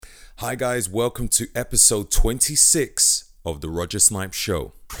Hi guys, welcome to episode 26 of the Roger Snipes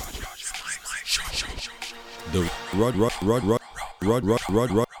Show. The Roger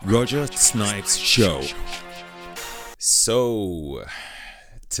Snipes Show. So,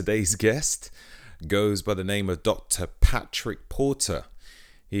 today's guest goes by the name of Dr. Patrick Porter.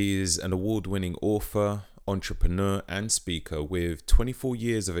 He is an award-winning author, entrepreneur, and speaker with 24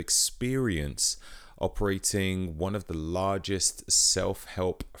 years of experience operating one of the largest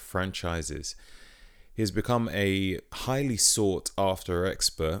self-help franchises. He has become a highly sought-after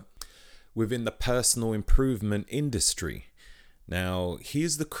expert within the personal improvement industry. Now, he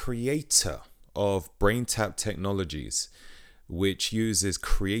is the creator of BrainTap technologies, which uses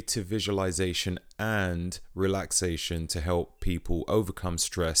creative visualization and relaxation to help people overcome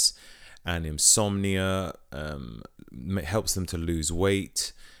stress and insomnia, helps them to lose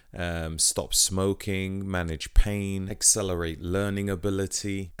weight, stop smoking, manage pain, accelerate learning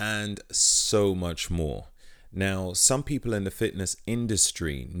ability, and so much more. Now, some people in the fitness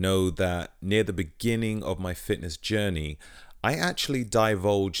industry know that near the beginning of my fitness journey, I actually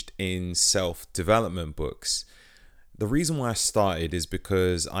divulged in self-development books. The reason why I started is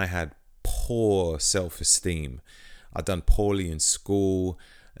because I had poor self-esteem. I'd done poorly in school.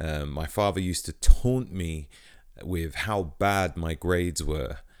 My father used to taunt me with how bad my grades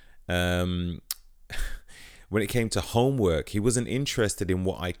were. When it came to homework, he wasn't interested in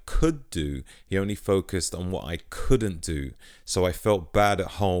what I could do. He only focused on what I couldn't do. So I felt bad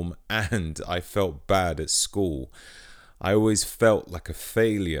at home and I felt bad at school. I always felt like a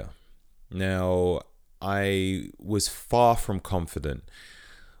failure. Now, I was far from confident.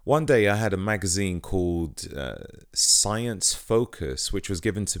 One day I had a magazine called Science Focus, which was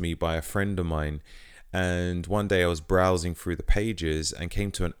given to me by a friend of mine. And one day I was browsing through the pages and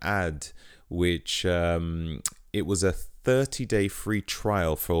came to an ad which it was a 30-day free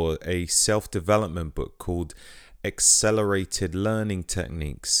trial for a self-development book called Accelerated Learning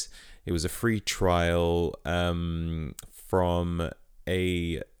Techniques. It was a free trial from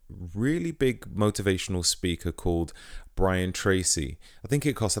a really big motivational speaker called Brian Tracy. I think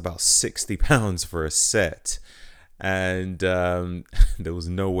it cost about £60 for a set. And there was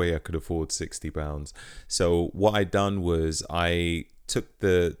no way I could afford £60. So what I done was I took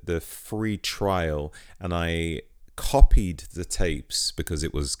the free trial and I copied the tapes, because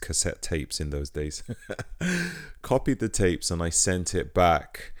it was cassette tapes in those days. Copied the tapes and I sent it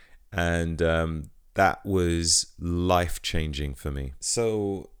back, and that was life-changing for me.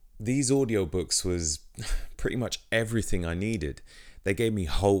 So these audiobooks was pretty much everything I needed. They gave me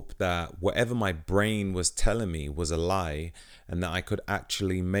hope that whatever my brain was telling me was a lie, and that I could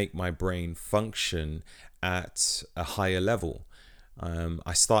actually make my brain function at a higher level.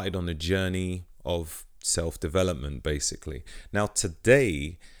 I started on a journey of self-development, basically. Now,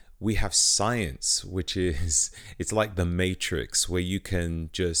 today, we have science, which is, it's like the Matrix, where you can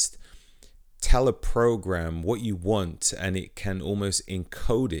just tell a program what you want, and it can almost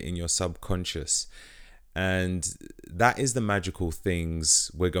encode it in your subconscious. And that is the magical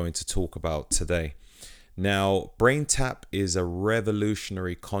things we're going to talk about today. Now, BrainTap is a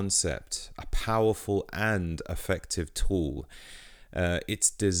revolutionary concept, a powerful and effective tool. It's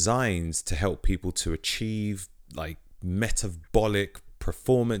designed to help people to achieve like metabolic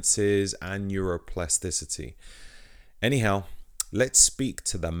performances and neuroplasticity. Anyhow, let's speak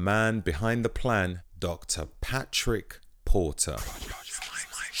to the man behind the plan, Dr. Patrick Porter.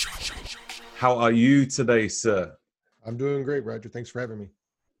 How are you today, sir? I'm doing great, Roger. Thanks for having me.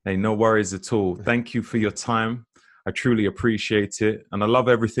 Hey, no worries at all. Thank you for your time. I truly appreciate it. And I love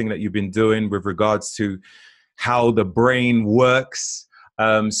everything that you've been doing with regards to how the brain works.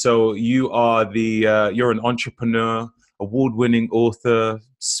 So you are you're an entrepreneur, award-winning author,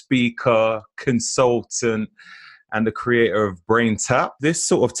 speaker, consultant, and the creator of BrainTap. This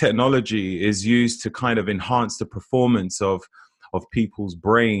sort of technology is used to kind of enhance the performance of people's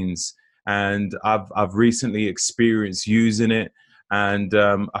brains. And I've recently experienced using it, and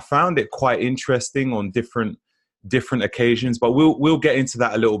I found it quite interesting on different occasions. But we'll get into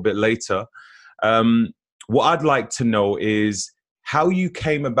that a little bit later. What I'd like to know is how you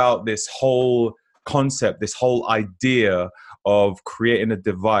came about this whole concept, this whole idea of creating a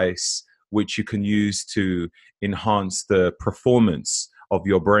device which you can use to enhance the performance of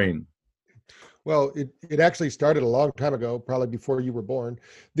your brain. Well, it actually started a long time ago, probably before you were born.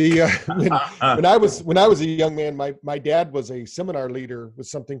 The when I was a young man, my dad was a seminar leader with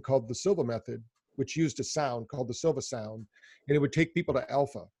something called the Silva method, which used a sound called the Silva sound, and it would take people to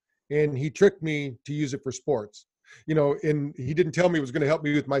alpha. And he tricked me to use it for sports. And he didn't tell me it was going to help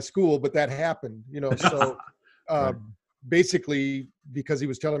me with my school, but that happened. So basically because he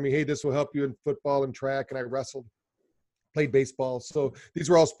was telling me, hey, this will help you in football and track, and I wrestled, played baseball. So these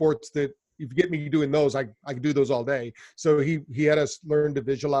were all sports that if you get me doing those, I could do those all day. So he had us learn to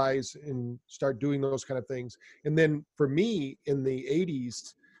visualize and start doing those kind of things. And then for me in the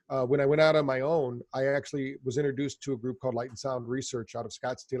 80s, when I went out on my own, I actually was introduced to a group called Light and Sound Research out of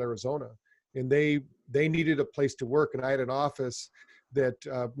Scottsdale, Arizona. And they needed a place to work. And I had an office that,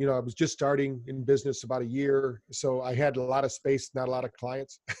 I was just starting in business about a year. So I had a lot of space, not a lot of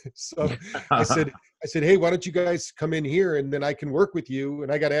clients. So I said, hey, why don't you guys come in here and then I can work with you.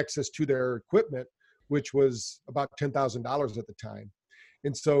 And I got access to their equipment, which was about $10,000 at the time.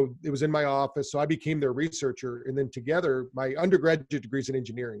 And so it was in my office. So I became their researcher. And then together, my undergraduate degree is in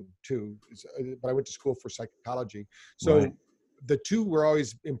engineering too, but I went to school for psychology. So right. The two were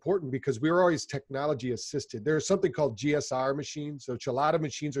always important because we were always technology assisted. There's something called GSR machines, which a lot of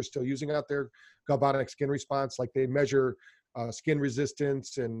machines are still using out there, galvanic skin response, like they measure skin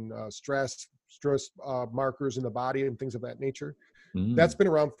resistance and stress markers in the body and things of that nature. That's been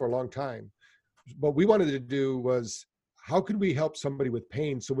around for a long time. What we wanted to do was, how could we help somebody with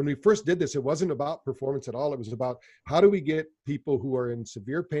pain? So when we first did this, it wasn't about performance at all. It was about how do we get people who are in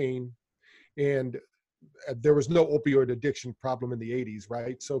severe pain, and there was no opioid addiction problem in the 80s,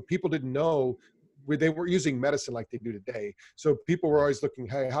 right? So people didn't know they were using medicine like they do today. So people were always looking,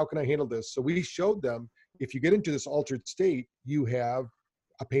 hey, how can I handle this? So we showed them, if you get into this altered state, you have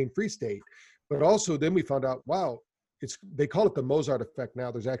a pain-free state. But also then we found out, wow, they call it the Mozart effect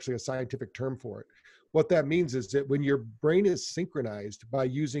now. There's actually a scientific term for it. What that means is that when your brain is synchronized by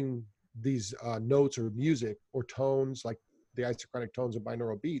using these notes or music or tones, like the isochronic tones and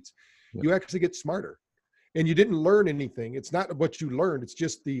binaural beats, you actually get smarter. And you didn't learn anything. It's not what you learned. It's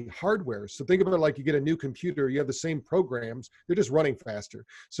just the hardware. So think about it like you get a new computer, you have the same programs, they're just running faster.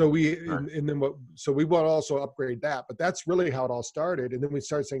 So we want to also upgrade that, but that's really how it all started. And then we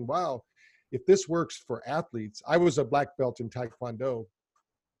started saying, wow, if this works for athletes. I was a black belt in Taekwondo.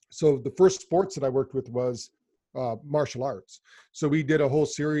 So the first sports that I worked with was martial arts. So we did a whole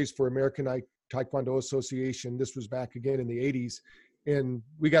series for American Taekwondo Association. This was back again in the 80s. And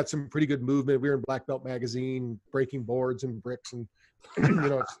we got some pretty good movement. We were in Black Belt magazine, breaking boards and bricks. And,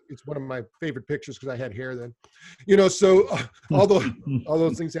 it's one of my favorite pictures because I had hair then, so all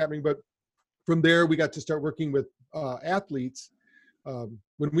those things happening. But from there, we got to start working with athletes.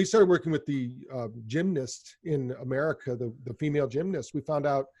 When we started working with the gymnasts in America, the female gymnasts, we found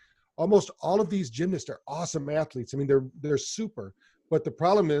out almost all of these gymnasts are awesome athletes. I mean, they're super. But the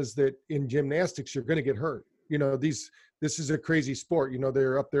problem is that in gymnastics, you're going to get hurt. This is a crazy sport.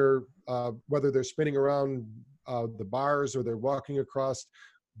 They're up there, whether they're spinning around the bars or they're walking across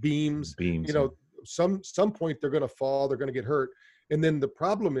beams. Some point they're going to fall, they're going to get hurt. And then the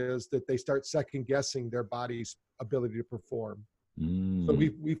problem is that they start second guessing their body's ability to perform. So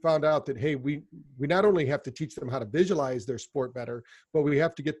we found out that, hey, we not only have to teach them how to visualize their sport better, but we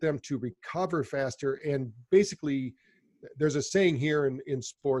have to get them to recover faster. And basically, there's a saying here in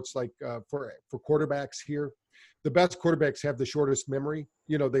sports, like for quarterbacks here, the best quarterbacks have the shortest memory.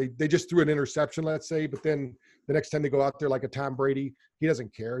 They just threw an interception, let's say, but then the next time they go out there, like a Tom Brady, he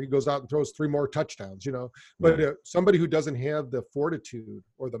doesn't care. He goes out and throws 3 more touchdowns, But somebody who doesn't have the fortitude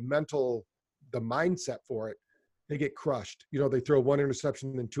or the mindset for it, they get crushed. They throw 1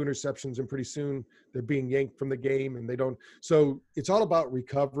 interception, then 2 interceptions, and pretty soon they're being yanked from the game, and they don't. So it's all about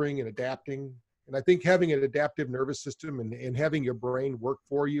recovering and adapting. And I think having an adaptive nervous system and having your brain work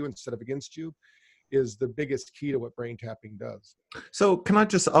for you instead of against you is the biggest key to what brain tapping does. So can I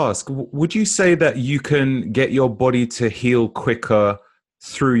just ask, would you say that you can get your body to heal quicker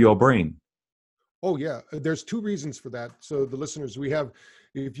through your brain? Oh, yeah. There's 2 reasons for that. So the listeners,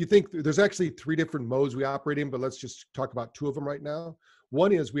 if you think there's actually 3 different modes we operate in, but let's just talk about 2 of them right now.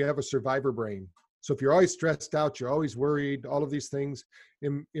 One is we have a survivor brain. So if you're always stressed out, you're always worried, all of these things.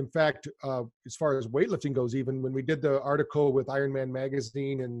 In fact, as far as weightlifting goes, even when we did the article with Ironman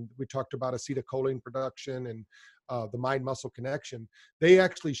magazine and we talked about acetylcholine production and the mind-muscle connection, they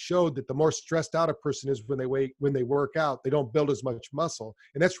actually showed that the more stressed out a person is when they work out, they don't build as much muscle.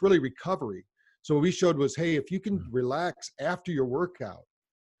 And that's really recovery. So what we showed was, hey, if you can relax after your workout,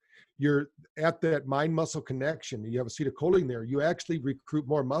 you're at that mind-muscle connection, you have acetylcholine there, you actually recruit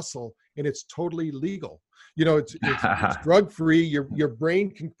more muscle, and it's totally legal. It's drug-free. Your brain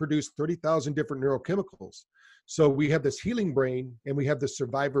can produce 30,000 different neurochemicals. So we have this healing brain and we have the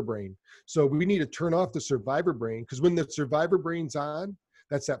survivor brain. So we need to turn off the survivor brain, because when the survivor brain's on,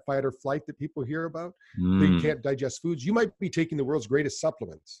 that's that fight or flight that people hear about. They can't digest foods. You might be taking the world's greatest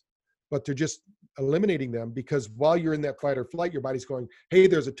supplements, but they're just eliminating them, because while you're in that fight or flight, your body's going, hey,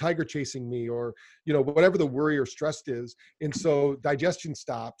 there's a tiger chasing me, or, you know, whatever the worry or stress is. And so digestion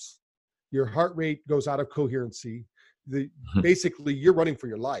stops, your heart rate goes out of coherency. Basically you're running for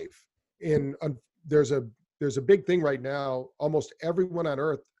your life. And there's a big thing right now. Almost everyone on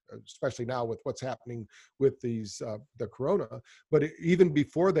earth, especially now with what's happening with these the corona, but even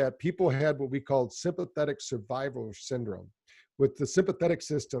before that, people had what we called sympathetic survival syndrome. With the sympathetic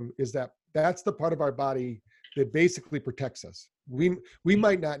system, is that's the part of our body that basically protects us. We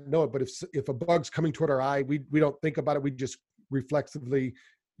might not know it, but if a bug's coming toward our eye, we don't think about it. We just reflexively,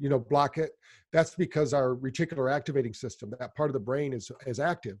 you know, block it. That's because our reticular activating system, that part of the brain, is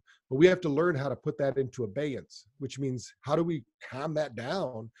active. But we have to learn how to put that into abeyance, which means how do we calm that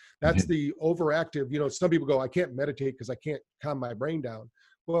down? That's the overactive. You know, some people go, I can't meditate because I can't calm my brain down.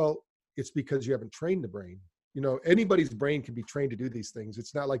 Well, it's because you haven't trained the brain. You know, anybody's brain can be trained to do these things.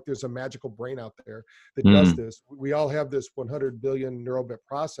 It's not like there's a magical brain out there that does this. We all have this 100 billion neural bit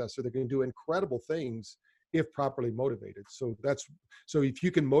processor that can do incredible things if properly motivated. So if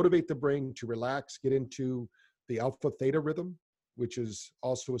you can motivate the brain to relax, get into the alpha theta rhythm, which is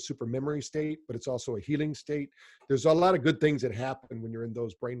also a super memory state, but it's also a healing state. There's a lot of good things that happen when you're in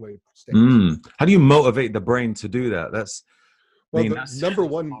those brainwave states. How do you motivate the brain to do that? Number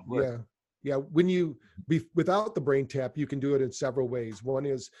one, yeah. When without the BrainTap, you can do it in several ways. One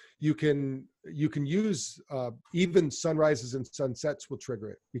is you can use even sunrises and sunsets will trigger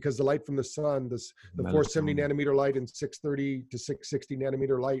it, because the light from the sun, the 470 nanometer light and 630 to 660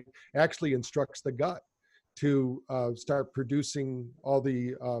 nanometer light actually instructs the gut to start producing all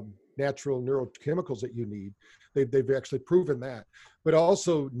the natural neurochemicals that you need. They've actually proven that. But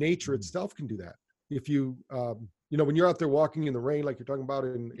also nature itself can do that. If you you know, when you're out there walking in the rain, like you're talking about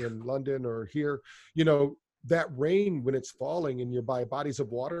in London or here, you know, that rain, when it's falling and you're by bodies of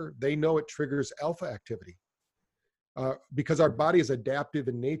water, they know it triggers alpha activity because our body is adaptive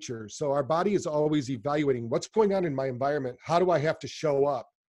in nature. So our body is always evaluating what's going on in my environment. How do I have to show up?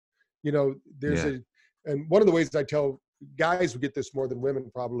 You know, and one of the ways I tell guys, we get this more than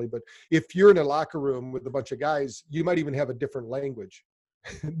women probably, but if you're in a locker room with a bunch of guys, you might even have a different language.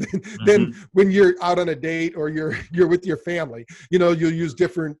 Then when you're out on a date or you're with your family, you know, you'll use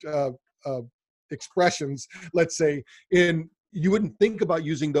different expressions, let's say, and you wouldn't think about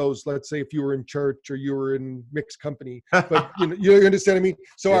using those, let's say, if you were in church or you were in mixed company, but you know, you understand what I mean?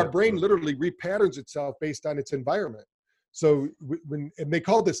 So our brain literally repatterns itself based on its environment. So and they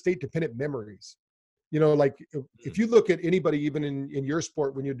call this state dependent memories. You know, like if you look at anybody, even in your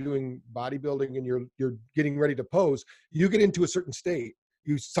sport, when you're doing bodybuilding and you're getting ready to pose, you get into a certain state.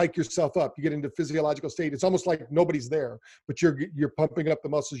 You psych yourself up, you get into physiological state. It's almost like nobody's there, but you're pumping up the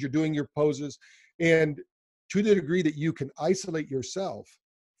muscles, you're doing your poses. And to the degree that you can isolate yourself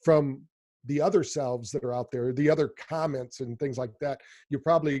from the other selves that are out there, the other comments and things like that,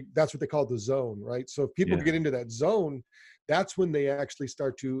 that's what they call the zone, right? So if people get into that zone, that's when they actually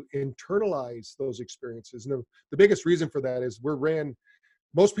start to internalize those experiences. And the biggest reason for that is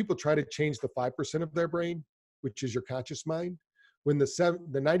most people try to change the 5% of their brain, which is your conscious mind, when the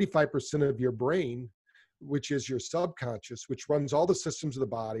 95% of your brain, which is your subconscious, which runs all the systems of the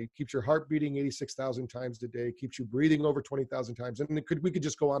body, keeps your heart beating 86,000 times a day, keeps you breathing over 20,000 times. And we could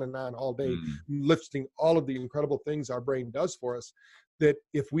just go on and on all day, listing all of the incredible things our brain does for us, that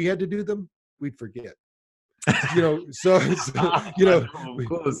if we had to do them, we'd forget. You know, so you know,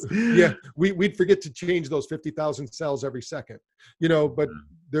 we'd forget to change those 50,000 cells every second, you know, but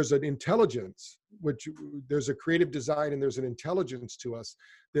there's an intelligence, there's a creative design and there's an intelligence to us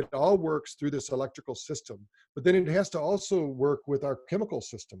that all works through this electrical system, but then it has to also work with our chemical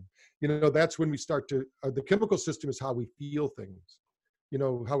system. You know, that's when we start to, the chemical system is how we feel things, you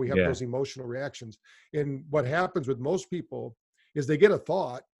know, how we have those emotional reactions. And what happens with most people is they get a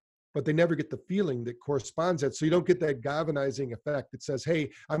thought, but they never get the feeling that corresponds that. So you don't get that galvanizing effect that says, hey,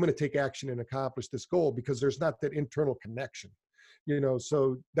 I'm going to take action and accomplish this goal, because there's not that internal connection, you know?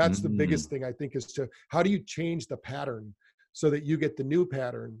 So that's the biggest thing, I think, is how do you change the pattern so that you get the new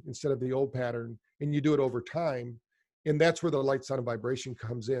pattern instead of the old pattern, and you do it over time. And that's where the light, sound, and vibration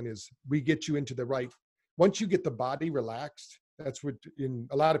comes in, is we get you into the right, once you get the body relaxed, that's what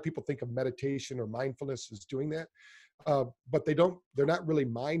a lot of people think of meditation or mindfulness as doing that. But they're not really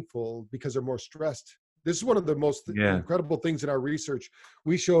mindful because they're more stressed. This is one of the most incredible things in our research.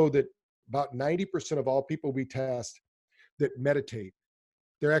 We show that about 90% of all people we test that meditate,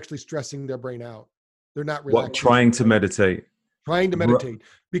 they're actually stressing their brain out. They're not relaxing. Trying to meditate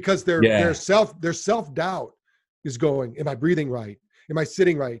because their self-doubt is going, am I breathing right? Am I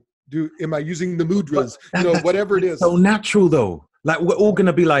sitting right? Am I using the mudras? You know, whatever it is. So natural though. Like we're all going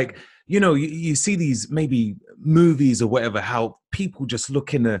to be like, you see these maybe movies or whatever, how people just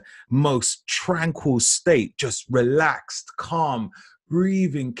look in the most tranquil state, just relaxed, calm,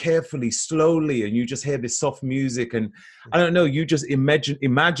 breathing carefully, slowly, and you just hear this soft music. And I don't know, you just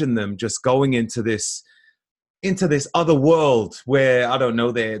imagine them just going into this other world where, I don't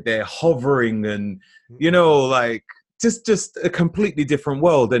know, they're hovering and, like just a completely different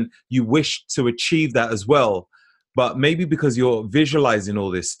world. And you wish to achieve that as well. But maybe because you're visualizing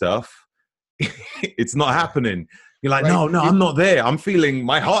all this stuff, it's not happening. You're like, Right. no, I'm not there. I'm feeling,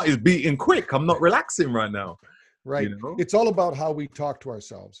 my heart is beating quick. I'm not relaxing right now. Right. You know? It's all about how we talk to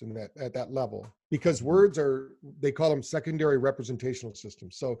ourselves in at that level, because words they call them secondary representational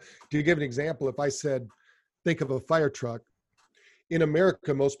systems. So to give an example, if I said, think of a fire truck, in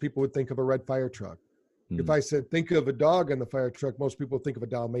America, most people would think of a red fire truck. If I said, think of a dog on the fire truck, most people think of a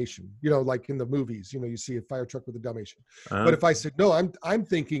Dalmatian, like in the movies, you see a fire truck with a Dalmatian. But if I said, no, I'm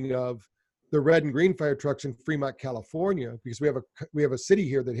thinking of the red and green fire trucks in Fremont, California, because we have a city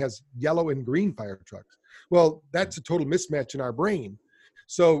here that has yellow and green fire trucks. Well, that's a total mismatch in our brain.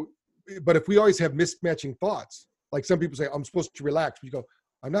 So, but if we always have mismatching thoughts, like some people say, I'm supposed to relax, but you go,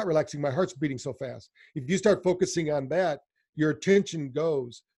 I'm not relaxing, my heart's beating so fast. If you start focusing on that, your attention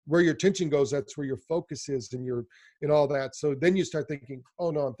goes. Where your attention goes, that's where your focus is, and all that. So then you start thinking,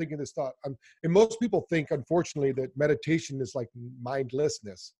 oh no, I'm thinking this thought. And most people think, unfortunately, that meditation is like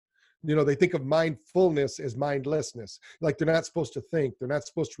mindlessness. They think of mindfulness as mindlessness. Like they're not supposed to think, they're not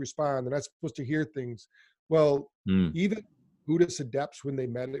supposed to respond, they're not supposed to hear things. Well, even Buddhist adepts, when they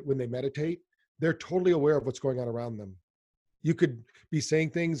meditate, they're totally aware of what's going on around them. You could be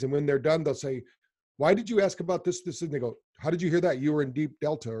saying things, and when they're done, they'll say, why did you ask about this? And they go, how did you hear that? You were in deep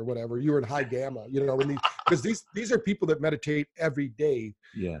delta or whatever. You were in high gamma, because these are people that meditate every day.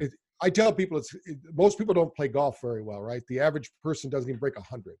 Yeah. I tell people most people don't play golf very well, right? The average person doesn't even break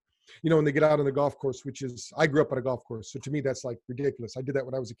 100. When they get out on the golf course, I grew up on a golf course. So to me, that's like ridiculous. I did that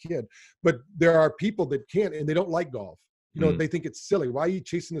when I was a kid, but there are people that can't, and they don't like golf. They think it's silly. Why are you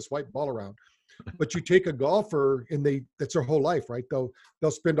chasing this white ball around? But you take a golfer and that's their whole life, right?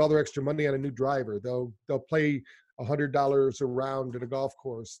 They'll spend all their extra money on a new driver. They'll play $100 a round at a golf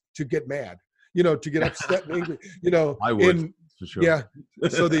course to get mad, to get upset and angry, I would, for sure. Yeah.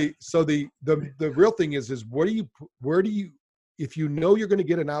 So the real thing is where do you, if you're going to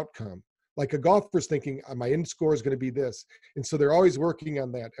get an outcome, like a golfer's thinking, my end score is going to be this. And so they're always working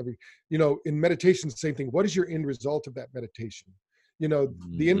on that in meditation, same thing. What is your end result of that meditation?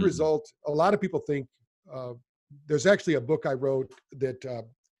 The end result, a lot of people think, there's actually a book I wrote that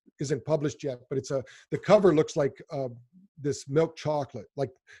isn't published yet, but the cover looks like this milk chocolate, like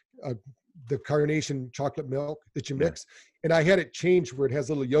the carnation chocolate milk that you mix. And I had it changed where it has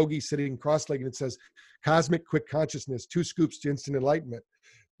a little yogi sitting cross-legged, and it says, cosmic quick consciousness, 2 scoops to instant enlightenment.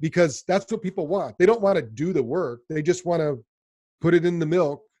 Because that's what people want. They don't want to do the work. They just want to put it in the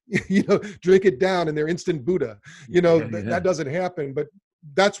milk, drink it down, and they're instant Buddha. That doesn't happen. But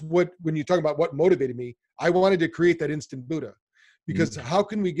that's when you talk about what motivated me, I wanted to create that instant Buddha. Because how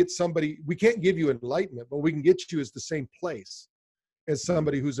can we get somebody, we can't give you enlightenment, but we can get you as the same place as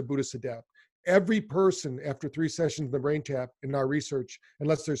somebody who's a Buddhist adept. Every person after 3 sessions of the BrainTap in our research,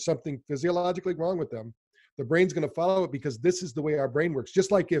 unless there's something physiologically wrong with them, the brain's going to follow it, because this is the way our brain works.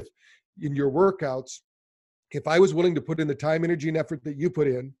 Just like if in your workouts, if I was willing to put in the time, energy, and effort that you put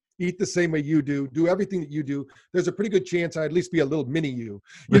in, eat the same way you do everything that you do, there's a pretty good chance I'd at least be a little mini you.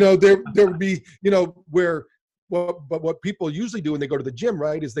 There would be, but what people usually do when they go to the gym,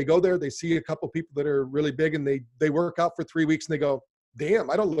 right, is they go there, they see a couple people that are really big, and they work out for 3 weeks, and they go, damn,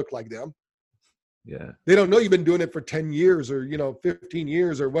 I don't look like them. Yeah. They don't know you've been doing it for 10 years or, 15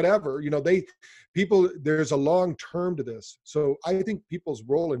 years or whatever. There's a long term to this. So I think people's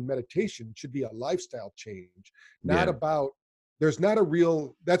role in meditation should be a lifestyle change, not about, there's not a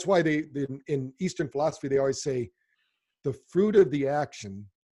real, that's why in Eastern philosophy, they always say the fruit of the action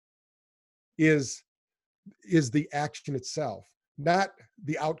is the action itself, not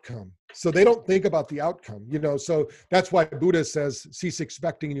the outcome. So they don't think about the outcome, so that's why Buddha says, cease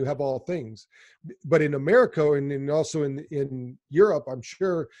expecting and you have all things. But in America and also in Europe, I'm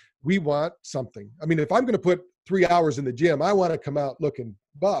sure we want something. I mean, if I'm going to put 3 hours in the gym, I want to come out looking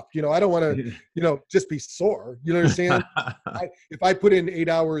buff. I don't want to, just be sore. You understand? If I put in 8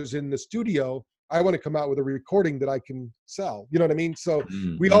 hours in the studio, I want to come out with a recording that I can sell. You know what I mean? So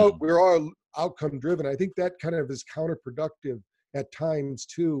we're all outcome driven. I think that kind of is counterproductive at times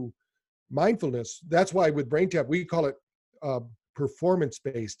to mindfulness. That's why with BrainTap, we call it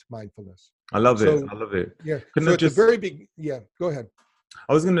performance-based mindfulness. I love it. I love it. Yeah. So at the very big, go ahead.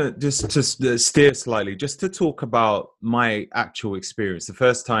 I was gonna just steer slightly, just to talk about my actual experience. The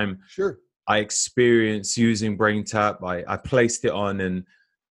first time Sure. I experienced using BrainTap, I placed it on, and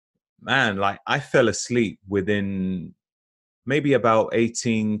man, like I fell asleep within maybe about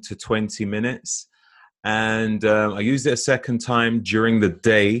 18 to 20 minutes. And I used it a second time during the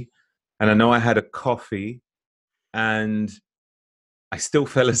day, and I know I had a coffee, and I still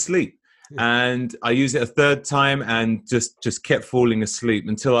fell asleep. And I used it a third time and just kept falling asleep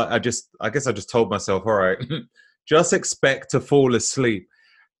until I guess I just told myself, all right, just expect to fall asleep.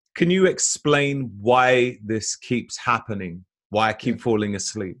 Can you explain why this keeps happening? Why I Yeah. keep falling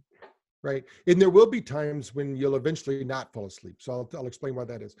asleep? Right. And there will be times when you'll eventually not fall asleep. So I'll explain why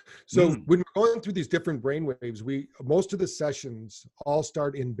that is. So Mm, when we're going through these different brain waves, most of the sessions all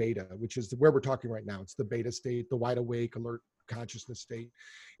start in beta, which is where we're talking right now. It's the beta state, the wide awake, alert consciousness state.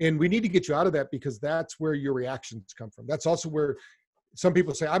 And we need to get you out of that because that's where your reactions come from. That's also where some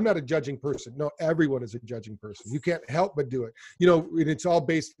people say, I'm not a judging person. No, everyone is a judging person. You can't help but do it. And it's all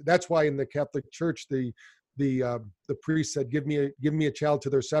based. That's why in the Catholic Church, the priest said, give me a child to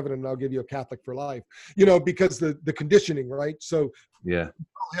their 7 and I'll give you a Catholic for life, because the conditioning, right? So yeah.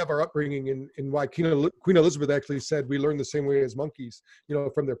 we have our upbringing, and why Queen Elizabeth actually said we learn the same way as monkeys,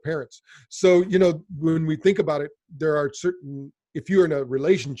 from their parents. So, when we think about it, there are certain, if you're in a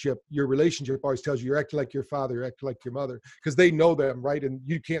relationship, your relationship always tells you you're acting like your father, you're acting like your mother, because they know them, right? And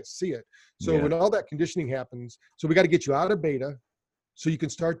you can't see it. So Yeah. when all that conditioning happens, so we got to get you out of beta, so you can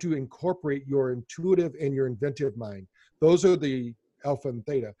start to incorporate your intuitive and your inventive mind. Those are the alpha and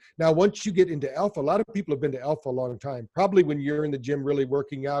theta. Now, once you get into alpha, a lot of people have been to alpha a long time, probably when you're in the gym really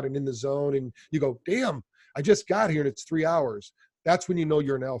working out and in the zone, and you go, damn, I just got here and it's 3 hours. That's when you know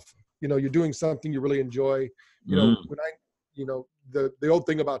you're an alpha. You're doing something you really enjoy. Mm. When the old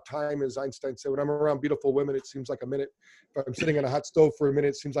thing about time is Einstein said, when I'm around beautiful women, it seems like a minute. If I'm sitting on a hot stove for a minute,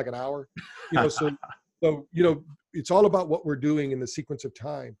 it seems like an hour. So it's all about what we're doing in the sequence of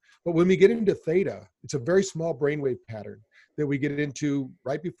time. But when we get into theta, it's a very small brainwave pattern that we get into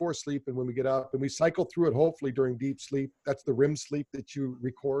right before sleep and when we get up, and we cycle through it hopefully during deep sleep. That's the REM sleep that you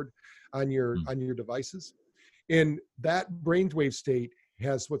record on your Mm. devices. And that brainwave state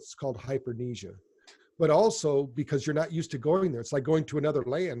has what's called hypernesia. But also because you're not used to going there, it's like going to another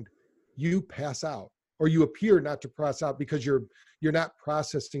land, you pass out, or you appear not to pass out because you're not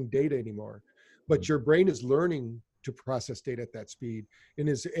processing data anymore. But your brain is learning to process data at that speed. And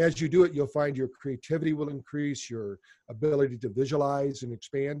as you do it, you'll find your creativity will increase, your ability to visualize and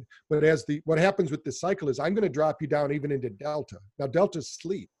expand. But what happens with this cycle is I'm going to drop you down even into delta. Now, delta's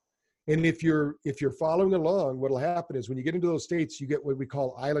sleep. And if you're following along, what'll happen is when you get into those states, you get what we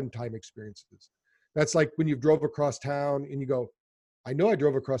call island time experiences. That's like when you drove across town and you go, I know I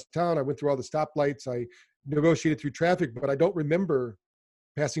drove across town. I went through all the stoplights. I negotiated through traffic, but I don't remember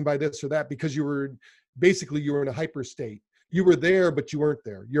passing by this or that because you were in a hyper state. You were there, but you weren't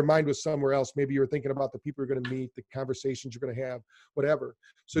there. Your mind was somewhere else. Maybe you were thinking about the people you're going to meet, the conversations you're going to have, whatever.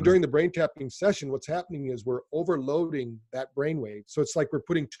 So Mm. during the brain tapping session, what's happening is we're overloading that brain wave. So it's like we're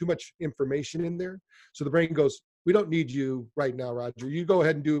putting too much information in there. So the brain goes, we don't need you right now, Roger. You go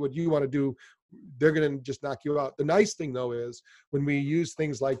ahead and do what you want to do. They're going to just knock you out. The nice thing though is when we use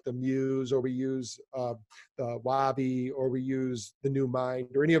things like the Muse, or we use the Wabi, or we use the New Mind,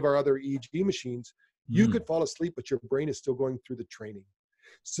 or any of our other EEG machines, you Mm. could fall asleep, but your brain is still going through the training.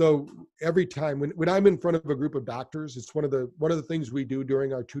 So every time when I'm in front of a group of doctors, it's one of the things we do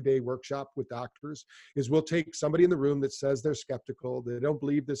during our 2-day workshop with doctors is we'll take somebody in the room that says they're skeptical, they don't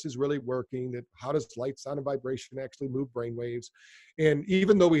believe this is really working, that how does light, sound, and vibration actually move brain waves. And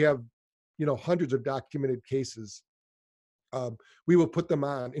even though we have, hundreds of documented cases, we will put them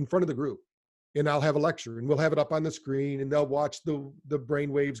on in front of the group, and I'll have a lecture and we'll have it up on the screen and they'll watch the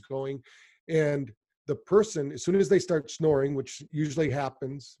brain waves going. And the person, as soon as they start snoring, which usually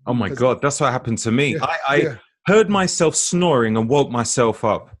happens Oh my because God, that's what happened to me. yeah, I yeah, heard myself snoring and woke myself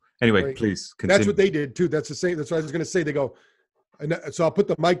up. Anyway, right. please That's what continue. they did too. That's the same. That's what I was going to say. They go, and so I'll put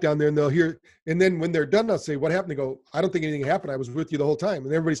the mic down there and they'll hear. And then when they're done, I'll say, what happened? They go, I don't think anything happened. I was with you the whole time.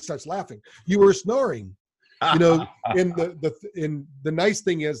 And everybody starts laughing. You were snoring. And the nice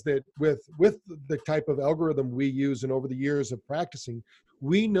thing is that with the type of algorithm we use and over the years of practicing,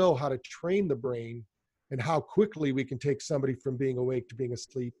 we know how to train the brain and how quickly we can take somebody from being awake to being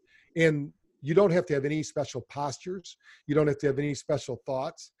asleep. And you don't have to have any special postures. You don't have to have any special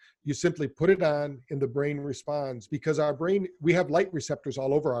thoughts. You simply put it on and the brain responds, because our brain, we have light receptors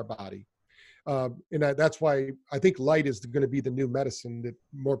all over our body. And that's why I think light is going to be the new medicine that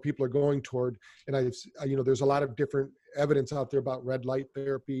more people are going toward. And there's a lot of different evidence out there about red light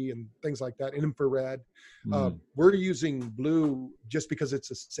therapy and things like that, infrared. Mm. We're using blue just because it's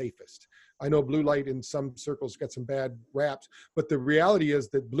the safest. I know blue light in some circles got some bad raps, but the reality is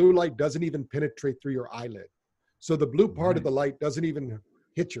that blue light doesn't even penetrate through your eyelid. So the blue part of the light doesn't even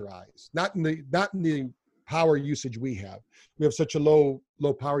hit your eyes, not in the power usage we have. We have such a low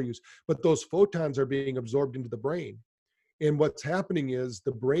power use, but those photons are being absorbed into the brain. And what's happening is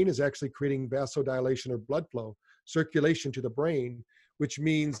the brain is actually creating vasodilation or blood flow, circulation to the brain, which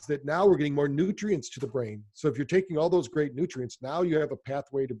means that now we're getting more nutrients to the brain. So if you're taking all those great nutrients, now you have a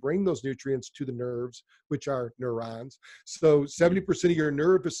pathway to bring those nutrients to the nerves, which are neurons. So 70% of your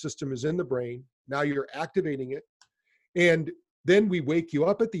nervous system is in the brain. Now you're activating it. And then we wake you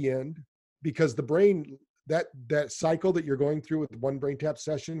up at the end, because the brain, that cycle that you're going through with one BrainTap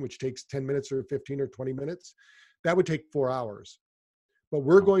session, which takes 10 minutes or 15 or 20 minutes, that would take 4 hours. But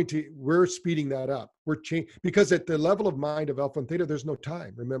we're speeding that up. Because at the level of mind of alpha and theta, there's no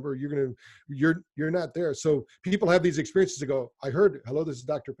time. Remember, you're not there. So people have these experiences to go, I heard, hello, this is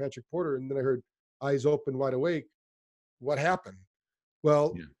Dr. Patrick Porter. And then I heard eyes open, wide awake. What happened?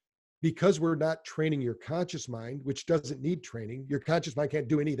 Well, because we're not training your conscious mind, which doesn't need training. Your conscious mind can't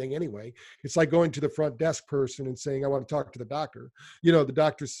do anything anyway. It's like going to the front desk person and saying, I want to talk to the doctor. The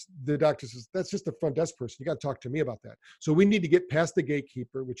doctor says, that's just the front desk person. You got to talk to me about that. So we need to get past the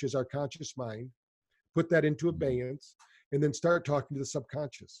gatekeeper, which is our conscious mind, put that into abeyance, and then start talking to the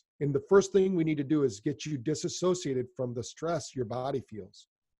subconscious. And the first thing we need to do is get you disassociated from the stress your body feels.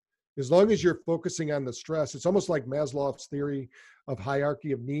 As long as you're focusing on the stress, it's almost like Maslow's theory of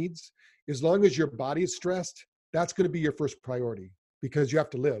hierarchy of needs. As long as your body is stressed, that's going to be your first priority, because you have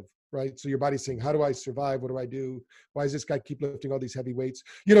to live, right? So your body's saying, how do I survive? What do I do? Why does this guy keep lifting all these heavy weights?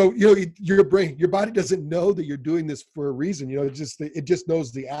 Your brain, your body doesn't know that you're doing this for a reason. It just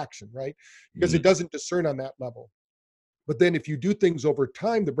knows the action, right? Because it doesn't discern on that level. But then if you do things over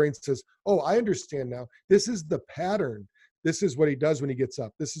time, the brain says, oh, I understand now. This is the pattern. This is what he does when he gets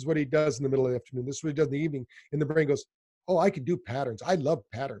up. This is what he does in the middle of the afternoon. This is what he does in the evening. And the brain goes, oh, I can do patterns. I love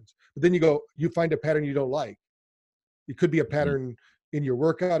patterns. But then you find a pattern you don't like. It could be a pattern in your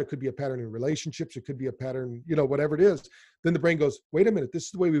workout. It could be a pattern in relationships. It could be a pattern, whatever it is. Then the brain goes, wait a minute, this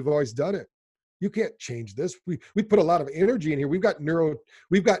is the way we've always done it. You can't change this. We put a lot of energy in here. We've got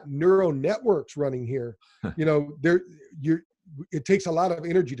neural networks running here. It takes a lot of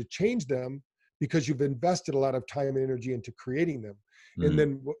energy to change them, because you've invested a lot of time and energy into creating them. And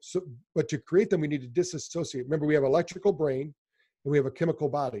then, but to create them, we need to disassociate. Remember, we have electrical brain and we have a chemical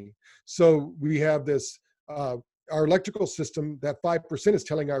body. So we have this, our electrical system, that 5% is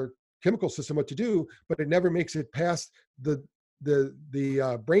telling our chemical system what to do, but it never makes it past the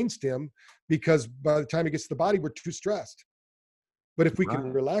brainstem, because by the time it gets to the body, we're too stressed. But if we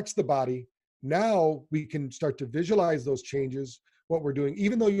can relax the body, now we can start to visualize those changes, what we're doing.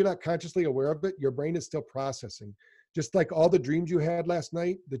 Even though you're not consciously aware of it, your brain is still processing. Just like all the dreams you had last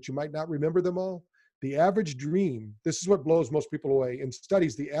night that you might not remember them all, the average dream, this is what blows most people away. In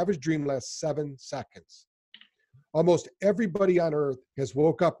studies, the average dream lasts 7 seconds. Almost everybody on earth has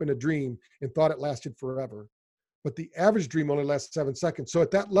woke up in a dream and thought it lasted forever. But the average dream only lasts 7 seconds. So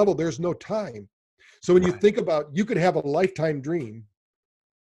at that level, there's no time. So when you think about, you could have a lifetime dream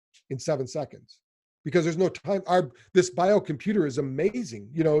in 7 seconds, because there's no time. This biocomputer is amazing.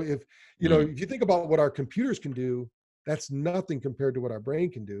 If you think about what our computers can do, that's nothing compared to what our brain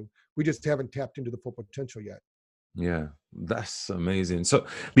can do. We just haven't tapped into the full potential yet. Yeah, that's amazing. So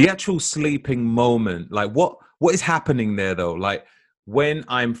the actual sleeping moment, like what is happening there though? Like when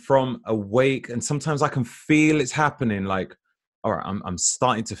I'm from awake, and sometimes I can feel it's happening, like, all right, I'm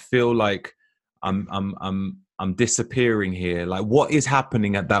starting to feel like I'm disappearing here. Like what is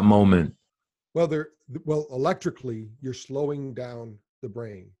happening at that moment? Well, electrically, you're slowing down the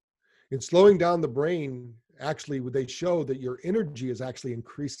brain. In slowing down the brain, actually, they show that your energy is actually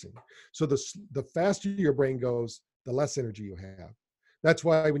increasing. So the faster your brain goes, the less energy you have. That's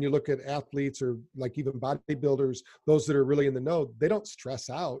why when you look at athletes, or like even bodybuilders, those that are really in the know, they don't stress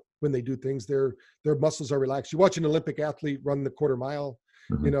out when they do things. Their muscles are relaxed. You watch an Olympic athlete run the quarter mile,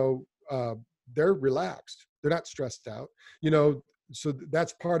 they're relaxed. They're not stressed out. So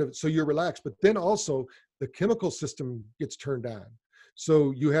that's part of it. So you're relaxed, but then also the chemical system gets turned on.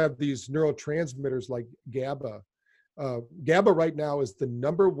 So you have these neurotransmitters like GABA. GABA right now is the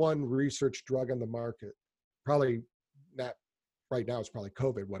 #1 research drug on the market. Probably not right now. It's probably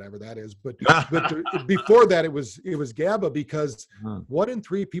COVID, whatever that is. But before that, it was GABA, because 1 in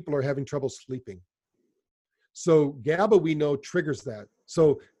 3 people are having trouble sleeping. So GABA, we know, triggers that.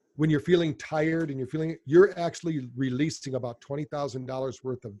 So when you're feeling tired and you're actually releasing about $20,000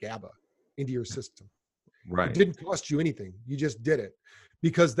 worth of GABA into your system. It Right. didn't cost you anything. You just did it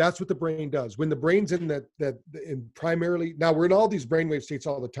because that's what the brain does. When the brain's in in primarily, now we're in all these brainwave states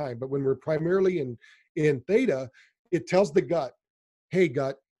all the time, but when we're primarily in theta, it tells the gut, hey,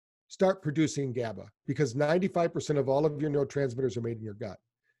 gut, start producing GABA because 95% of all of your neurotransmitters are made in your gut.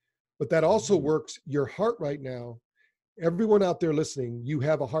 But that also works your heart right now. Everyone out there listening, you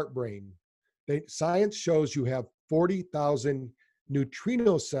have a heart brain. Science shows you have 40,000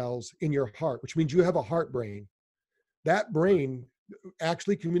 neutrino cells in your heart, which means you have a heart brain. That brain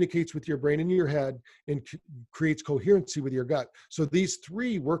actually communicates with your brain in your head and creates coherency with your gut. So these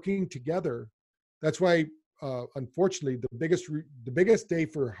three working together, that's why, unfortunately, the biggest day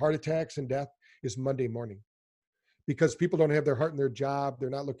for heart attacks and death is Monday morning, because people don't have their heart in their job. They're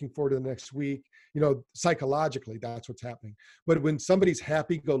not looking forward to the next week. Psychologically, that's what's happening. But when somebody's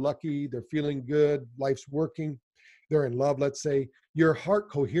happy-go-lucky, they're feeling good, life's working, they're in love, let's say, your heart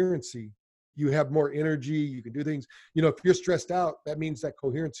coherency, you have more energy, you can do things. If you're stressed out, that means that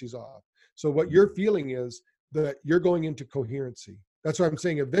coherency is off. So what you're feeling is that you're going into coherency. That's what I'm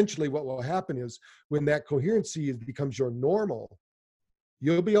saying. Eventually what will happen is when that coherency becomes your normal,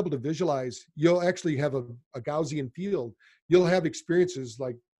 you'll be able to visualize, you'll actually have a Gaussian field. You'll have experiences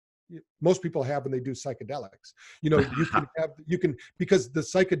like most people have when they do psychedelics. You can, because the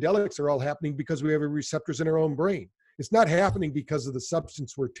psychedelics are all happening because we have receptors in our own brain. It's not happening because of the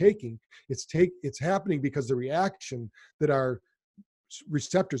substance we're taking. It's happening because the reaction that our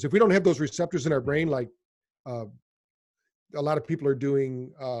receptors, if we don't have those receptors in our brain, like a lot of people are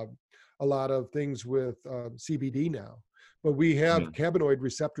doing a lot of things with CBD now, but we have cannabinoid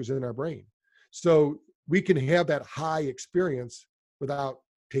receptors in our brain. So we can have that high experience without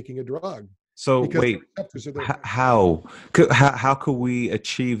taking a drug. So wait, how could we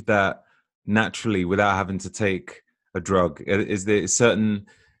achieve that naturally without having to take a drug? Is there certain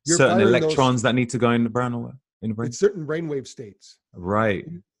electrons that need to go in the brain or in the brain? It's certain brainwave states. Right.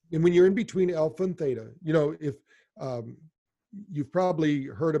 And when you're in between alpha and theta, if you've probably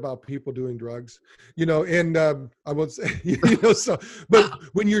heard about people doing drugs, and I won't say, so, but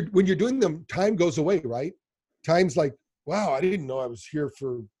when you're doing them, time goes away, right? Time's like, wow, I didn't know I was here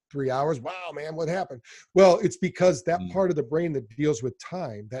for 3 hours. Wow, man, what happened? Well, it's because that part of the brain that deals with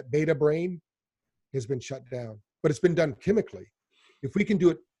time, that beta brain, has been shut down, but it's been done chemically. If we can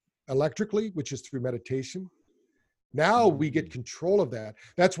do it electrically, which is through meditation, now we get control of that.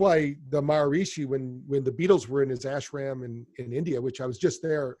 That's why the Maharishi, when the Beatles were in his ashram in India, which I was just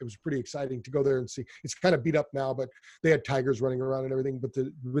there, it was pretty exciting to go there and see. It's kind of beat up now, but they had tigers running around and everything. But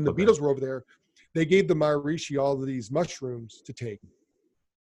when the Beatles were over there, they gave the Maharishi all of these mushrooms to take.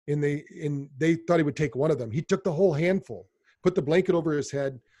 And they thought he would take one of them. He took the whole handful, put the blanket over his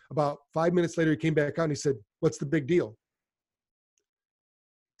head. About 5 minutes later, he came back out and he said, "What's the big deal?"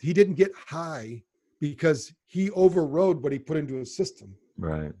 He didn't get high because he overrode what he put into his system.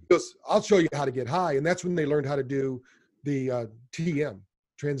 Right. He goes, "I'll show you how to get high." And that's when they learned how to do the TM,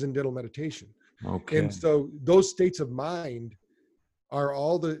 transcendental meditation. Okay. And so those states of mind are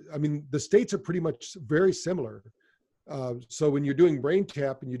the states are pretty much very similar. So when you're doing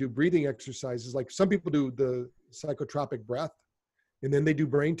BrainTap and you do breathing exercises, like some people do the psychotropic breath and then they do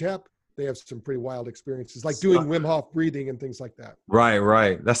BrainTap, they have some pretty wild experiences, like doing Wim Hof breathing and things like that.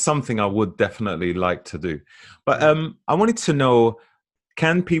 Right. That's something I would definitely like to do. But I wanted to know,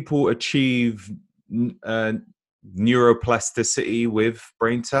 can people achieve neuroplasticity with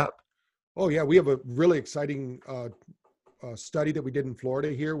BrainTap? Oh yeah, we have a really exciting study that we did in Florida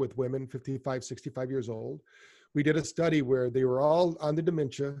here with women 55, 65 years old. We did a study where they were all on the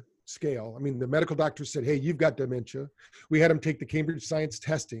dementia scale. I mean, the medical doctor said, "Hey, you've got dementia." We had them take the Cambridge Science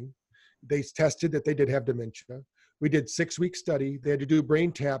testing. They tested that they did have dementia. We did 6-week study. They had to do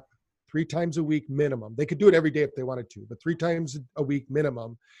BrainTap 3 times a week minimum. They could do it every day if they wanted to, but 3 times a week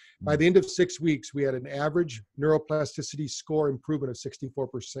minimum. By the end of 6 weeks, we had an average neuroplasticity score improvement of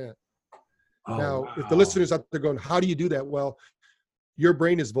 64%. Now, if the listeners out there going, "How do you do that?" Well, your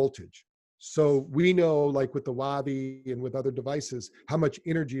brain is voltage. So we know, like with the Wavi and with other devices, how much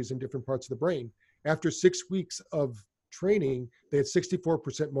energy is in different parts of the brain. After 6 weeks of training, they had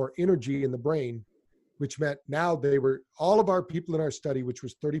 64% more energy in the brain, which meant now all of our people in our study, which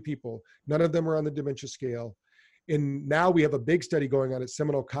was 30 people, none of them were on the dementia scale. And now we have a big study going on at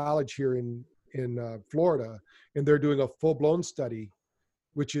Seminole College here in Florida, and they're doing a full-blown study,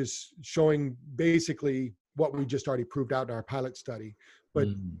 which is showing basically what we just already proved out in our pilot study. But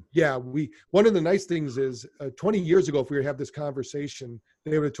yeah, one of the nice things is 20 years ago, if we were to have this conversation,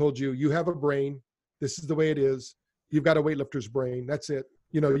 they would have told you, you have a brain. This is the way it is. You've got a weightlifter's brain. That's it.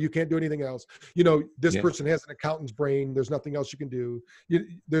 You can't do anything else. This Yeah. person has an accountant's brain. There's nothing else you can do. You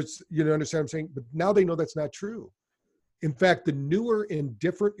understand what I'm saying? But now they know that's not true. In fact, the newer and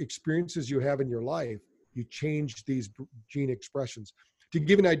different experiences you have in your life, you change these gene expressions. To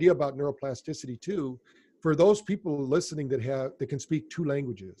give you an idea about neuroplasticity too, for those people listening that can speak 2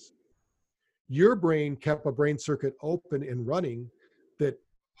 languages, your brain kept a brain circuit open and running that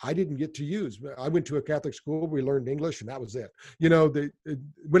I didn't get to use. I went to a Catholic school. We learned English, and that was it.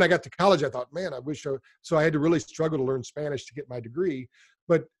 When I got to college, I thought, man, I wish. So I had to really struggle to learn Spanish to get my degree.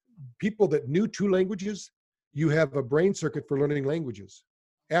 But people that knew 2 languages, you have a brain circuit for learning languages.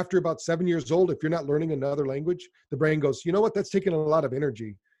 After about 7 years old, if you're not learning another language, the brain goes, you know what? That's taking a lot of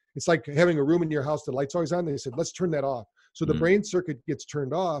energy. It's like having a room in your house, the light's always on. They said, let's turn that off. So the brain circuit gets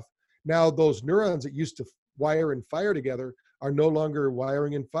turned off. Now those neurons that used to wire and fire together are no longer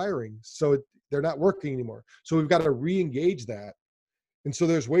wiring and firing. So they're not working anymore. So we've got to re-engage that. And so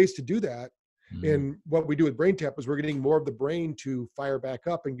there's ways to do that. And what we do with BrainTap is we're getting more of the brain to fire back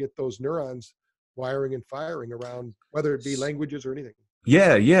up and get those neurons wiring and firing around, whether it be languages or anything.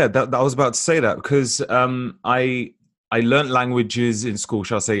 Yeah. That I was about to say that because I learned languages in school.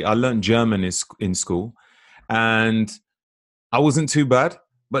 Shall I say? I learned German in school, and I wasn't too bad.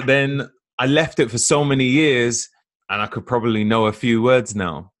 But then I left it for so many years, and I could probably know a few words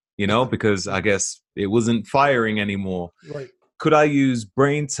now. Because I guess it wasn't firing anymore. Right. Could I use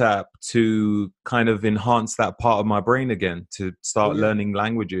BrainTap to kind of enhance that part of my brain again to start learning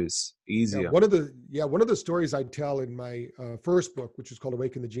languages easier? Yeah, one of the stories I tell in my first book, which is called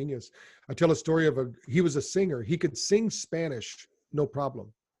Awaken the Genius, I tell a story of he was a singer. He could sing Spanish, no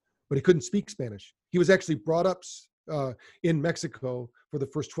problem, but he couldn't speak Spanish. He was actually brought up in Mexico for the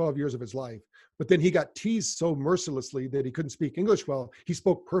first 12 years of his life. But then he got teased so mercilessly that he couldn't speak English well. He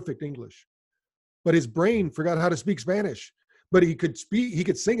spoke perfect English, but his brain forgot how to speak Spanish. But he could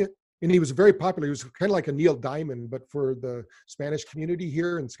sing it, and he was very popular. He was kind of like a Neil Diamond, but for the Spanish community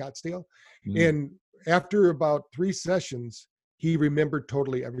here in Scottsdale. And after about 3 sessions, he remembered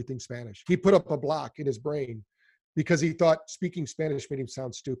totally everything Spanish. He put up a block in his brain because he thought speaking Spanish made him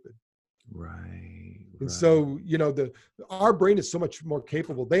sound stupid. Right. And so, our brain is so much more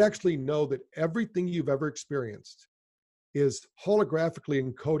capable. They actually know that everything you've ever experienced is holographically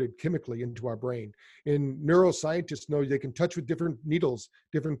encoded chemically into our brain. And neuroscientists know they can touch with different needles,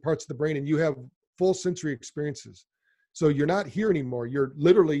 different parts of the brain, and you have full sensory experiences. So you're not here anymore. You're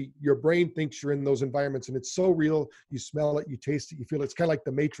literally, your brain thinks you're in those environments, and it's so real. You smell it, you taste it, you feel it. It's kind of like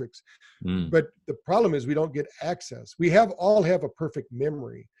the Matrix. But the problem is we don't get access. We all have a perfect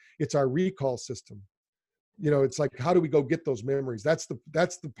memory. It's our recall system. It's like, how do we go get those memories? That's the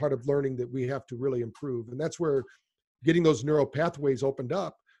part of learning that we have to really improve. And that's where getting those neural pathways opened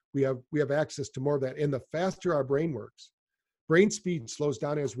up, we have access to more of that. And the faster our brain works, brain speed slows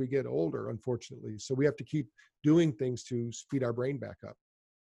down as we get older, unfortunately. So we have to keep doing things to speed our brain back up.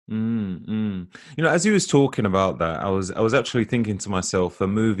 As you was talking about that, I was actually thinking to myself, a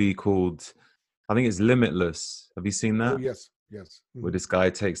movie called, I think it's Limitless. Have you seen that? Oh, yes. Where this guy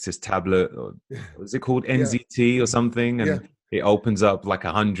takes this tablet, or is it called NZT or something? And it opens up like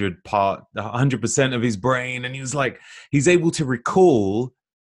 100% of his brain. And he's able to recall.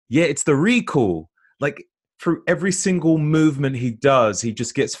 Yeah, it's the recall. Like through every single movement he does, he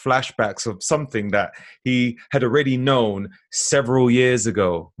just gets flashbacks of something that he had already known several years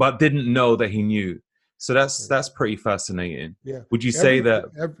ago, but didn't know that he knew. So that's pretty fascinating. Yeah. Would you say that?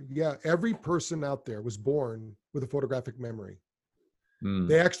 Every person out there was born with a photographic memory.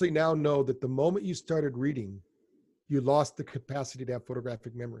 They actually now know that the moment you started reading, you lost the capacity to have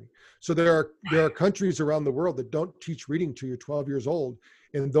photographic memory. So there are countries around the world that don't teach reading till you're 12 years old,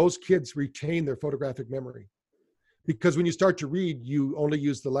 and those kids retain their photographic memory. Because when you start to read, you only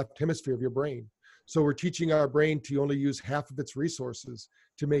use the left hemisphere of your brain. So we're teaching our brain to only use half of its resources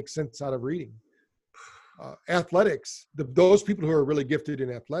to make sense out of reading. Athletics, those people who are really gifted in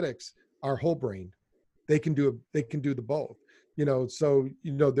athletics are whole brain. They can do the both. So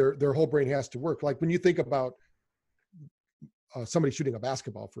their whole brain has to work. Like when you think about somebody shooting a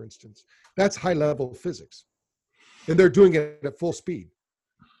basketball, for instance, that's high level physics, and they're doing it at full speed.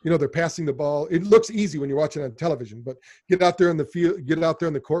 They're passing the ball. It looks easy when you're watching on television, but get out there in the field, get out there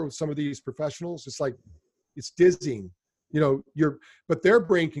in the court with some of these professionals. It's dizzying, but their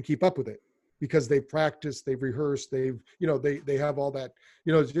brain can keep up with it because they've practiced, they've rehearsed, they have all that,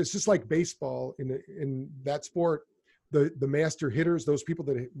 it's just like baseball in that sport. The master hitters, those people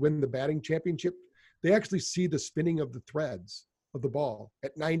that win the batting championship, they actually see the spinning of the threads of the ball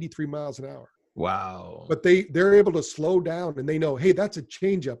at 93 miles an hour. Wow. But they're able to slow down, and they know, hey, that's a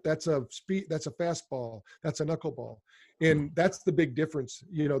changeup, that's a speed, that's a fastball, that's a knuckleball. And that's the big difference.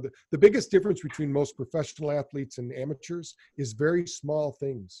 The biggest difference between most professional athletes and amateurs is very small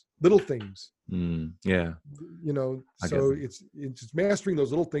things, little things. Yeah, I get So that. it's mastering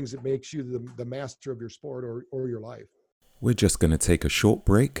those little things that makes you the master of your sport or your life. We're just going to take a short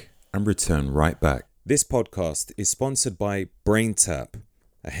break and return right back. This podcast is sponsored by BrainTap,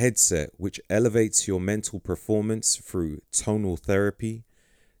 a headset which elevates your mental performance through tonal therapy,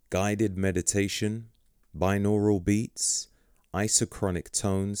 guided meditation, binaural beats, isochronic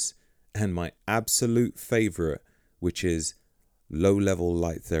tones, and my absolute favorite, which is low-level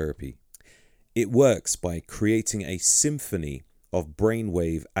light therapy. It works by creating a symphony of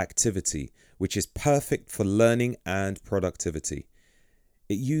brainwave activity, which is perfect for learning and productivity.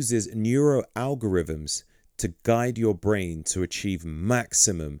 It uses neuroalgorithms to guide your brain to achieve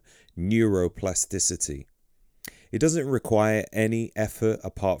maximum neuroplasticity. It doesn't require any effort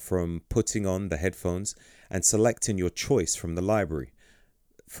apart from putting on the headphones and selecting your choice from the library.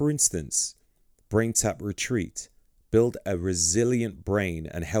 For instance, BrainTap Retreat. Build a resilient brain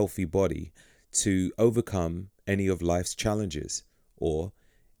and healthy body to overcome any of life's challenges. Or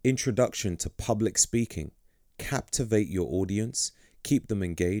Introduction to Public Speaking. Captivate your audience, keep them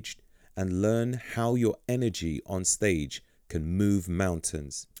engaged, and learn how your energy on stage can move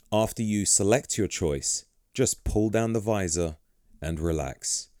mountains. After you select your choice, just pull down the visor and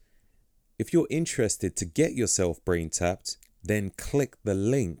relax. If you're interested to get yourself brain tapped, then click the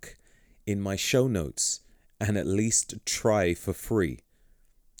link in my show notes and at least try for free.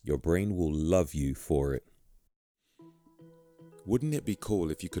 Your brain will love you for it. Wouldn't it be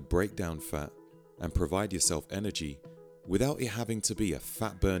cool if you could break down fat and provide yourself energy without it having to be a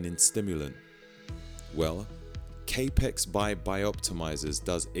fat burning stimulant? Well, Capex by Bioptimizers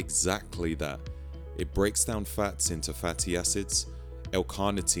does exactly that. It breaks down fats into fatty acids,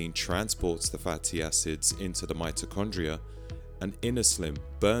 L-carnitine transports the fatty acids into the mitochondria, and InnerSlim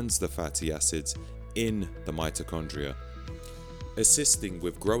burns the fatty acids in the mitochondria. Assisting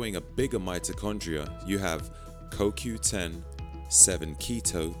with growing a bigger mitochondria, you have CoQ10,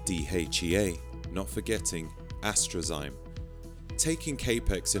 7-keto DHEA, not forgetting Astrazyme. Taking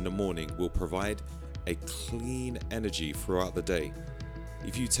Capex in the morning will provide a clean energy throughout the day.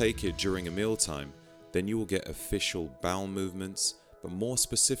 If you take it during a mealtime, then you will get official bowel movements, but more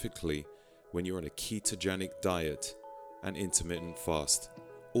specifically when you're on a ketogenic diet and intermittent fast.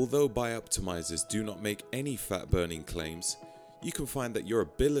 Although Bioptimizers do not make any fat burning claims, you can find that your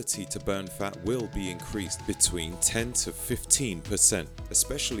ability to burn fat will be increased between 10 to 15%,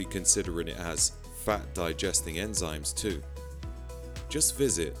 especially considering it has fat digesting enzymes too. Just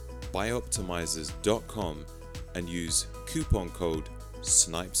visit bioptimizers.com and use coupon code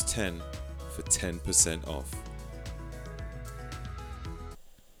SNIPES10 for 10% off.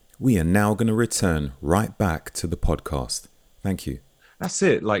 We are now going to return right back to the podcast. Thank you. That's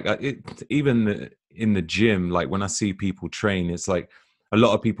it. Like even in the gym, like when I see people train, it's like a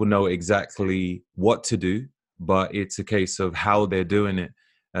lot of people know exactly what to do, but it's a case of how they're doing it.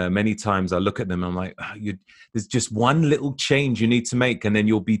 Many times I look at them and I'm like, there's just one little change you need to make, and then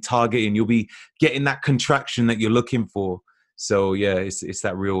you'll be targeting, you'll be getting that contraction that you're looking for. So yeah, it's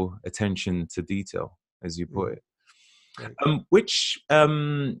that real attention to detail, as you put it. Right. Which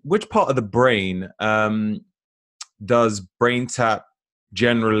part of the brain does BrainTap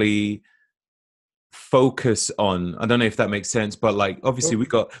generally focus on? I don't know if that makes sense, but like obviously we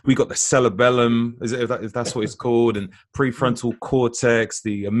got the cerebellum, if that's what it's called, and prefrontal cortex,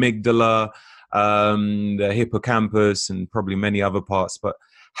 the amygdala, the hippocampus, and probably many other parts. But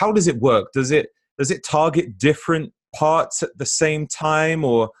how does it work? Does it target different parts at the same time,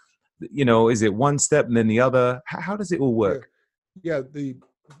 or is it one step and then the other? How does it all work? Yeah,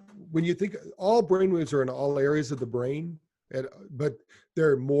 when you think, all brainwaves are in all areas of the brain, but there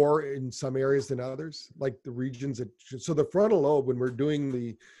are more in some areas than others, like the regions so the frontal lobe, when we're doing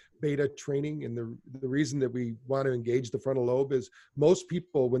the beta training, and the reason that we want to engage the frontal lobe is most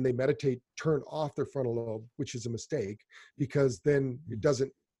people, when they meditate, turn off their frontal lobe, which is a mistake, because then it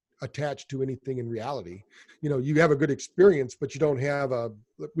doesn't attach to anything in reality. You have a good experience, but you don't have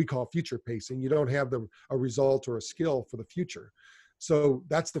what we call future pacing. You don't have a result or a skill for the future. So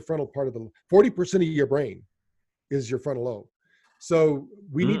that's the frontal part of 40% of your brain is your frontal lobe. So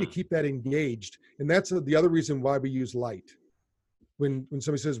we need to keep that engaged. And that's the other reason why we use light. When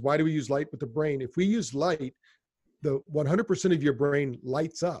somebody says, why do we use light with the brain? If we use light, the 100% of your brain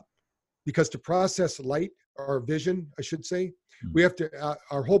lights up, because to process light, or vision, I should say, we have to,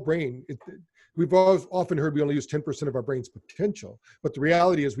 our whole brain, we've always often heard we only use 10% of our brain's potential, but the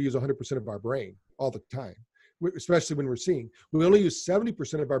reality is we use 100% of our brain all the time, especially when we're seeing. We only use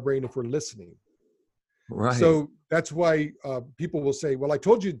 70% of our brain if we're listening. Right. So that's why people will say, well, I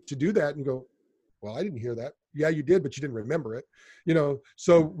told you to do that, and go, well, I didn't hear that. Yeah, you did, but you didn't remember it.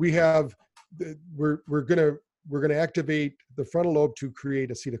 So we have, we're gonna activate the frontal lobe to create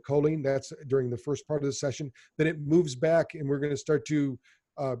acetylcholine. That's during the first part of the session. Then it moves back, and we're gonna start to,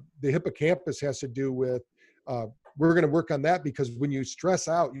 the hippocampus has to do with, we're going to work on that, because when you stress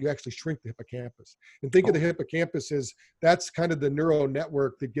out, you actually shrink the hippocampus. And think of the hippocampus as, that's kind of the neural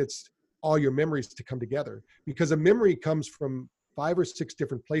network that gets all your memories to come together, because a memory comes from 5 or 6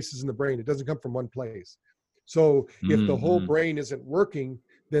 different places in the brain. It doesn't come from one place. So if the whole brain isn't working,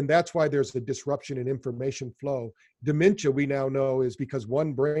 then that's why there's a disruption in information flow. Dementia, we now know, is because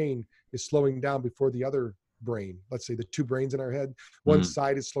one brain is slowing down before the other brain. Let's say the 2 brains in our head, one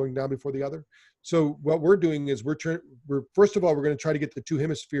side is slowing down before the other. So what we're doing is we're first of all, we're going to try to get the 2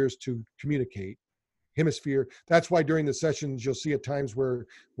 hemispheres to communicate. Hemisphere. That's why during the sessions you'll see at times where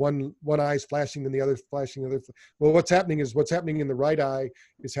one eye is flashing and the other flashing. Well, what's happening in the right eye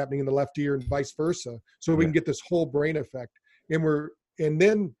is happening in the left ear, and vice versa. So we can get this whole brain effect. And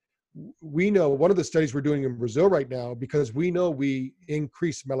then we know, one of the studies we're doing in Brazil right now, because we know we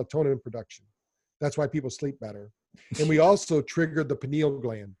increase melatonin production. That's why people sleep better. And we also triggered the pineal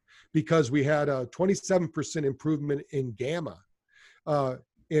gland, because we had a 27% improvement in gamma.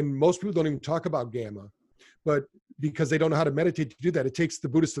 And most people don't even talk about gamma, but because they don't know how to meditate to do that. It takes the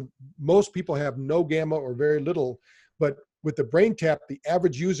Buddhists, most people have no gamma or very little, but with the BrainTap, the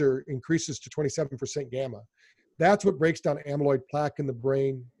average user increases to 27% gamma. That's what breaks down amyloid plaque in the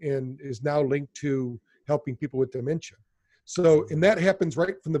brain and is now linked to helping people with dementia. So, and that happens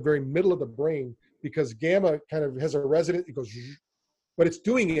right from the very middle of the brain, because gamma kind of has a resonance, it goes, but it's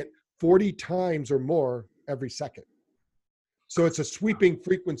doing it 40 times or more every second. So it's a sweeping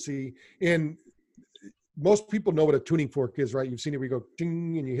frequency, and most people know what a tuning fork is, right? You've seen it where you go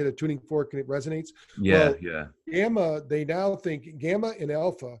ding and you hit a tuning fork and it resonates. Yeah, Gamma, they now think gamma and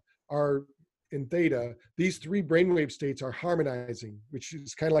alpha are in theta. These 3 brainwave states are harmonizing, which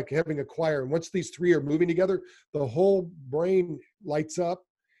is kind of like having a choir. And once these 3 are moving together, the whole brain lights up,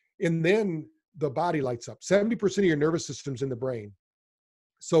 and then the body lights up. 70% of your nervous system's in the brain.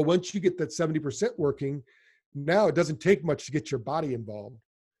 So once you get that 70% working, now it doesn't take much to get your body involved.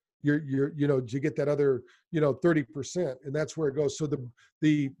 You get that other, 30%, and that's where it goes. So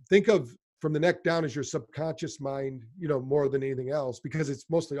think of from the neck down as your subconscious mind, more than anything else, because it's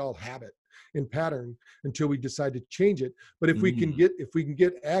mostly all habit and pattern until we decide to change it. But if we can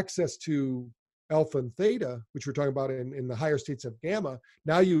get access to alpha and theta, which we're talking about in the higher states of gamma,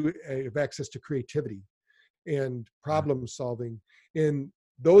 now you have access to creativity and problem solving. And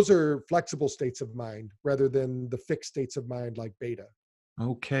those are flexible states of mind rather than the fixed states of mind like beta.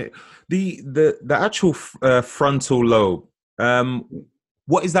 Okay. The actual frontal lobe,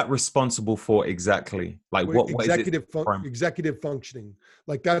 what is that responsible for exactly? Like what is it? Executive functioning.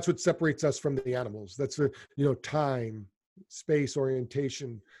 Like that's what separates us from the animals. That's time, space,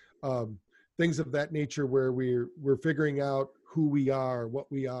 orientation, things of that nature, where we're figuring out who we are,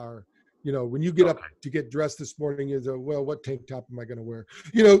 what we are. When you get up to get dressed this morning, you go, well, what tank top am I going to wear?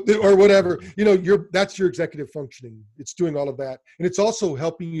 Or whatever, that's your executive functioning. It's doing all of that. And it's also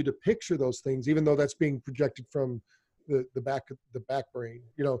helping you to picture those things, even though that's being projected from the back brain,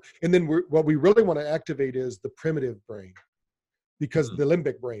 and then what we really want to activate is the primitive brain, because the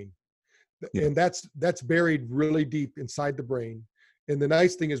limbic brain, and that's buried really deep inside the brain. And the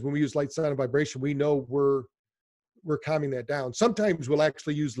nice thing is when we use light, sound, and vibration, we know we're calming that down. Sometimes we'll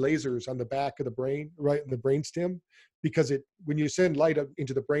actually use lasers on the back of the brain, right in the brainstem, because when you send light up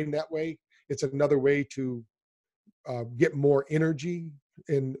into the brain that way, it's another way to get more energy.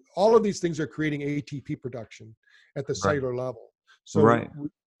 And all of these things are creating ATP production at the cellular level. So,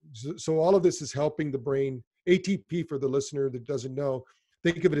 so all of this is helping the brain. ATP, for the listener that doesn't know,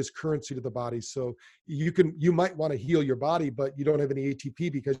 think of it as currency to the body. So you might want to heal your body, but you don't have any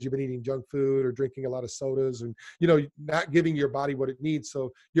ATP because you've been eating junk food or drinking a lot of sodas and, not giving your body what it needs.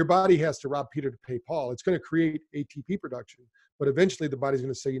 So your body has to rob Peter to pay Paul. It's going to create ATP production, but eventually the body's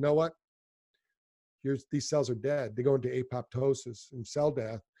going to say, you know what? These cells are dead. They go into apoptosis and cell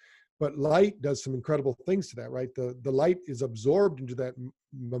death. But light does some incredible things to that, right? The light is absorbed into that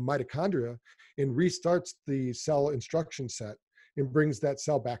mitochondria and restarts the cell instruction set and brings that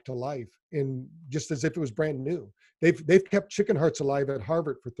cell back to life, and just as if it was brand new. They've kept chicken hearts alive at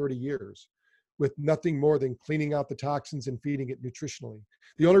Harvard for 30 years with nothing more than cleaning out the toxins and feeding it nutritionally.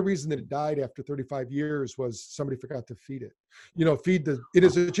 The only reason that it died after 35 years was somebody forgot to feed it. It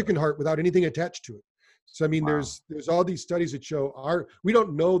is a chicken heart without anything attached to it. So, I mean, Wow. there's all these studies that show we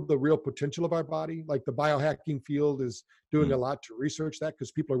don't know the real potential of our body. Like the biohacking field is doing a Mm. lot to research that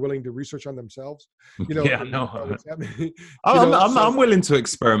because people are willing to research on themselves, Yeah, and find out no. what's happening, I'm so, willing to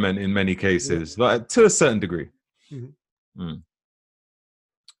experiment in many yeah. cases, but to a certain degree. Mhm. Mm.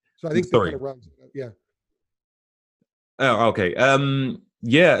 So I think that kind Sorry. of rounds it up. Yeah. Oh, okay.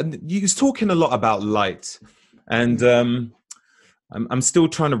 Yeah, and you was talking a lot about light, and Mhm. I'm still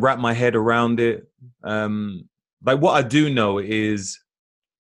trying to wrap my head around it. Like what I do know is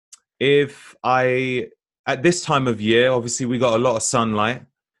if I at this time of year, obviously we got a lot of sunlight,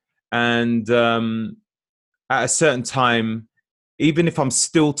 and at a certain time, even if I'm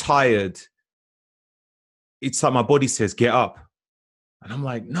still tired, it's like my body says, "Get up," and I'm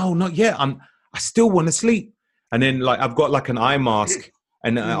like, "No, not yet. I still want to sleep." And then like I've got like an eye mask,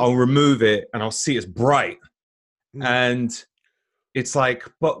 and Mhm. I'll remove it, and I'll see it's bright, Mhm. and it's like,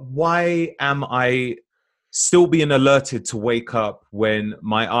 but why am I still being alerted to wake up when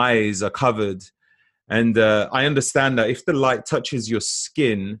my eyes are covered? And I understand that if the light touches your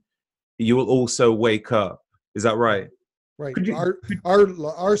skin, you will also wake up. Is that right? Right. Could you?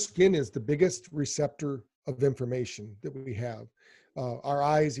 Our skin is the biggest receptor of information that we have. Our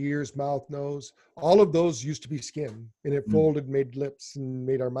eyes, ears, mouth, nose, all of those used to be skin, and it Mm, folded, made lips, and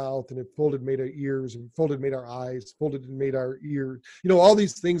made our mouth, and it folded, made our ears, and folded, made our eyes, folded, and made our ear. All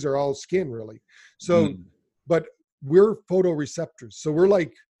these things are all skin, really. So, mm, but we're photoreceptors, so we're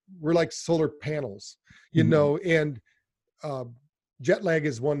like solar panels, mm, and uh, jet lag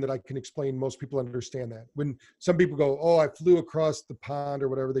is one that I can explain. Most people understand that. When some people go, "Oh, I flew across the pond," or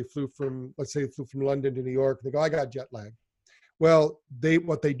whatever, they flew from, let's say, they flew from London to New York. They go, "I got jet lag." Well,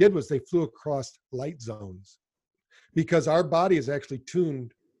 what they did was they flew across light zones because our body is actually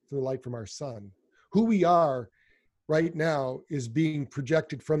tuned to the light from our sun. Who we are right now is being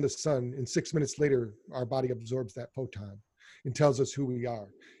projected from the sun, and 6 minutes later, our body absorbs that photon and tells us who we are.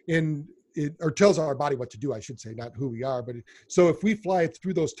 And or tells our body what to do, I should say, not who we are. So if we fly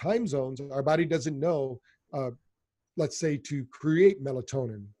through those time zones, our body doesn't know, uh, let's say, to create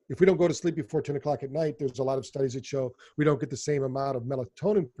melatonin. If we don't go to sleep before 10 o'clock at night, there's a lot of studies that show we don't get the same amount of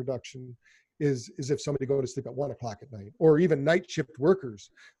melatonin production is if somebody go to sleep at 1 o'clock at night. Or even night shift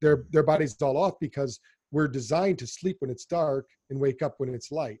workers, their body's all off because we're designed to sleep when it's dark and wake up when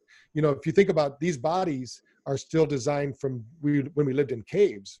it's light. If you think about, these bodies are still designed from when we lived in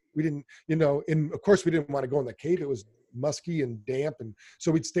caves. We didn't, and of course we didn't want to go in the cave. It was musky and damp, and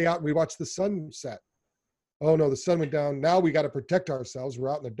so we'd stay out and we watched the sun set. Oh no, the sun went down. Now we got to protect ourselves. We're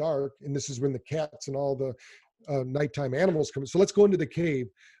out in the dark, and this is when the cats and all the nighttime animals come. So let's go into the cave.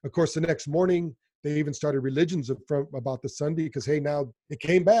 Of course, the next morning they even started religions about the sun because, hey, now it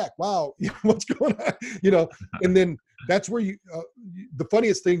came back. Wow, what's going on? And then that's where the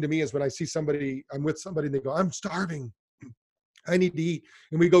funniest thing to me is when I see somebody, I'm with somebody, and they go, "I'm starving. I need to eat,"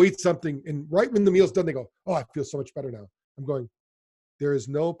 and we go eat something, and right when the meal's done, they go, "Oh, I feel so much better now." I'm going, there is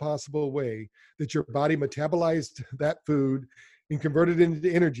no possible way that your body metabolized that food and converted it into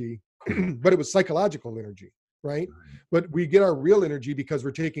energy, but it was psychological energy, right? But we get our real energy because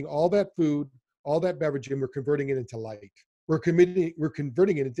we're taking all that food, all that beverage, and we're converting it into light. We're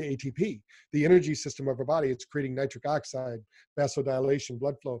converting it into ATP, the energy system of our body. It's creating nitric oxide, vasodilation,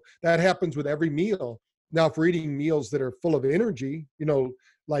 blood flow. That happens with every meal. Now, if we're eating meals that are full of energy,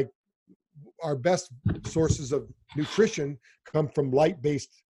 like our best sources of nutrition come from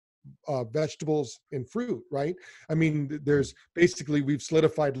light-based vegetables and fruit, right? I mean, there's basically, we've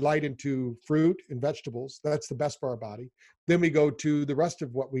solidified light into fruit and vegetables. That's the best for our body. Then we go to the rest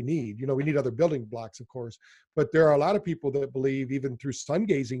of what we need. We need other building blocks, of course, but there are a lot of people that believe even through sun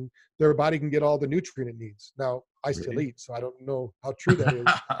gazing, their body can get all the nutrient it needs. Now, I still really? eat, so I don't know how true that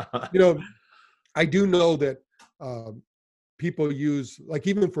is. You know, I do know that um, people use, like,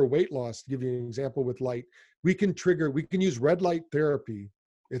 even for weight loss, to give you an example with light, we can use red light therapy.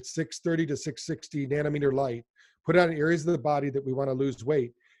 It's 630 to 660 nanometer light, put it on areas of the body that we want to lose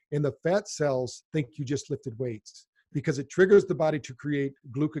weight, and the fat cells think you just lifted weights because it triggers the body to create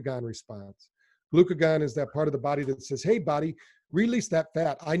glucagon response. Glucagon is that part of the body that says, "Hey body, release that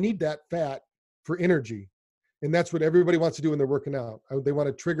fat. I need that fat for energy." And that's what everybody wants to do when they're working out. They want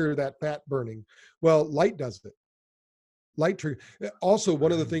to trigger that fat burning. Well, light does it. Light trigger. Also,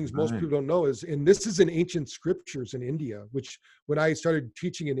 one of the things most Right. people don't know is, and this is in ancient scriptures in India, which when I started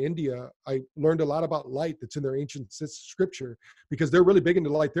teaching in India, I learned a lot about light that's in their ancient scripture because they're really big into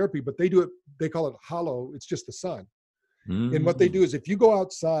light therapy, but they call it hollow. It's just the sun. And what they Mm. do is if you go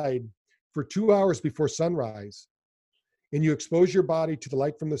outside for 2 hours before sunrise and you expose your body to the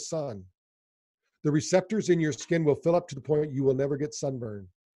light from the sun, the receptors in your skin will fill up to the point you will never get sunburn.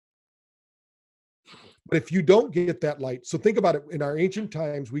 But if you don't get that light, so think about it, in our ancient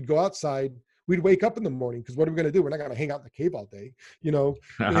times, we'd go outside, we'd wake up in the morning, because what are we going to do? We're not going to hang out in the cave all day,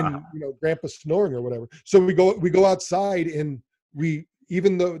 grandpa snoring or whatever. So we go outside, and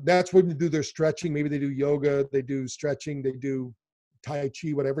even though that's when they do their stretching, maybe they do yoga, they do stretching, they do Tai Chi,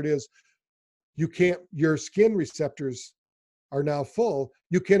 whatever it is, your skin receptors are now full.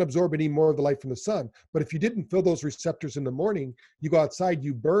 You can't absorb any more of the light from the sun. But if you didn't fill those receptors in the morning, you go outside,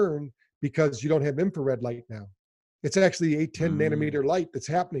 you burn, because you don't have infrared light now. It's actually 8-10 nanometer light that's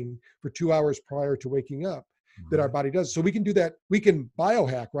happening for 2 hours prior to waking up that our body does. So we can do that. We can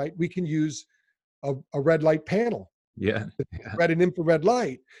biohack, right? We can use a red light panel. Yeah. Red and infrared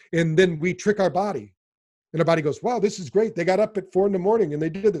light. And then we trick our body. And our body goes, wow, this is great. They got up at 4 a.m. and they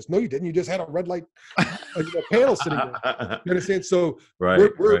did this. No, you didn't. You just had a red light panel sitting there. You understand? So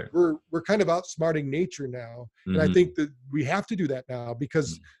we're kind of outsmarting nature now. And I think that we have to do that now,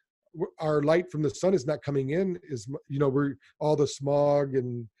 because our light from the sun is not coming in, we're all the smog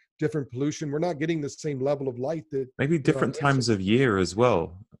and different pollution. We're not getting the same level of light that maybe different times of year as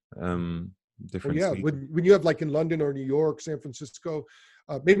well. Different. When you have, like in London or New York, San Francisco,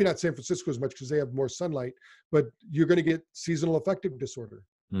 maybe not San Francisco as much because they have more sunlight, but you're going to get seasonal affective disorder.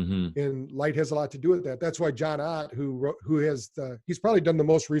 And light has a lot to do with that. That's why John Ott, he's probably done the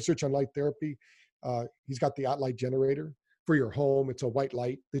most research on light therapy. He's got the Ott light generator for your home. It's a white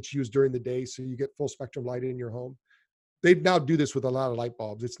light that's used during the day, so you get full spectrum light in your home. They now do this with a lot of light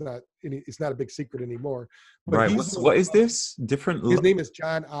bulbs. It's not a big secret anymore. But what is this different? His name is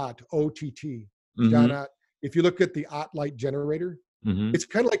John Ott, OTT. John Ott. If you look at the Ott light generator, it's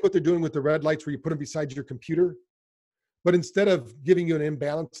kind of like what they're doing with the red lights, where you put them beside your computer. But instead of giving you an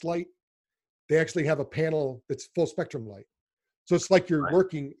imbalanced light, they actually have a panel that's full spectrum light. So it's like you're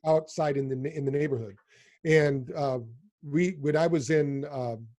working outside in the neighborhood. And when I was in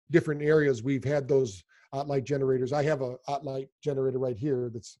different areas, we've had those Ott light generators. I have a Ott light generator right here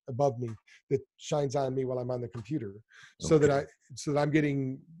that's above me that shines on me while I'm on the computer, so that I'm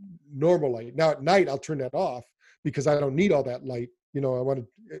getting normal light. Now at night I'll turn that off because I don't need all that light.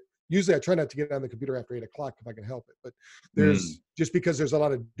 Usually I try not to get on the computer after 8 o'clock if I can help it. But just because there's a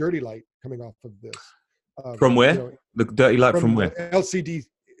lot of dirty light coming off of this. From where? The dirty light from where?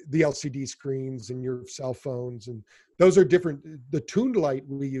 The LCD screens and your cell phones, and those are different. The tuned light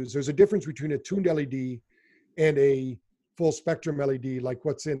we use, there's a difference between a tuned LED and a full spectrum LED, like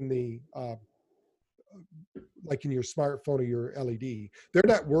what's in like in your smartphone or your LED. They're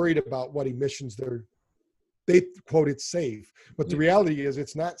not worried about what emissions they quote it's safe, but the reality is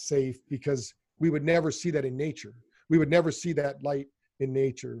it's not safe, because we would never see that in nature. We would never see that light in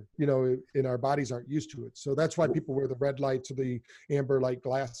nature, and our bodies aren't used to it. So that's why people wear the red lights or the amber light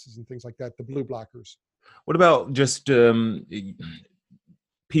glasses and things like that, the blue blockers. What about just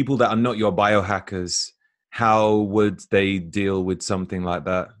people that are not your biohackers? How would they deal with something like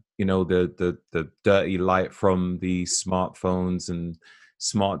that? The dirty light from the smartphones and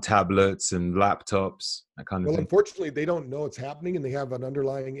smart tablets and laptops, that kind of thing. Well, unfortunately, they don't know it's happening, and they have an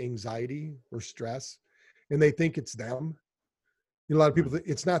underlying anxiety or stress, and they think it's them. A lot of people,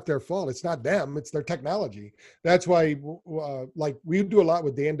 it's not their fault. It's not them. It's their technology. That's why, like, we do a lot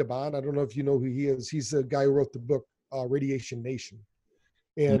with Dan DeBond. I don't know if you know who he is. He's the guy who wrote the book Radiation Nation,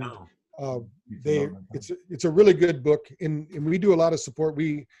 and it's a really good book. And we do a lot of support.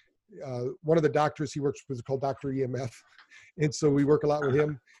 One of the doctors he works with is called Dr. EMF, and so we work a lot with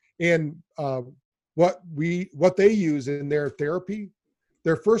him. And what they use in their therapy,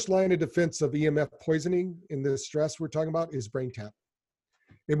 their first line of defense of EMF poisoning in the stress we're talking about is BrainTap.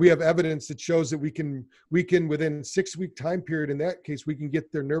 And we have evidence that shows that we can within 6-week time period, in that case, we can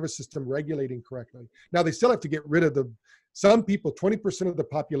get their nervous system regulating correctly. Now they still have to get rid of some people, 20% of the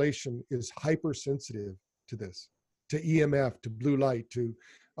population is hypersensitive to this, to EMF, to blue light, to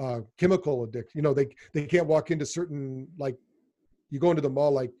chemical addiction. They can't walk into certain, like, you go into the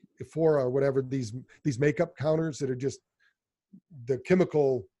mall, like Sephora or whatever, these makeup counters that are just the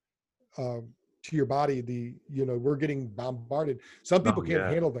chemical to your body, we're getting bombarded. Some people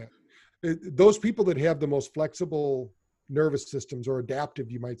can't handle that. Those people that have the most flexible nervous systems, or adaptive,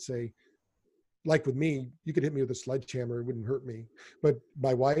 you might say, like with me, you could hit me with a sledgehammer, it wouldn't hurt me. But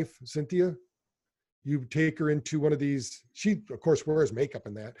my wife, Cynthia, you take her into one of these, she of course wears makeup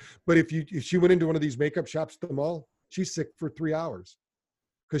and that, but if she went into one of these makeup shops at the mall, she's sick for 3 hours.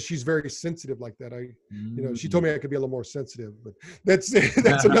 Because she's very sensitive like that. She told me I could be a little more sensitive, but that's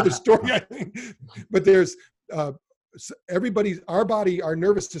another story, I think. But there's our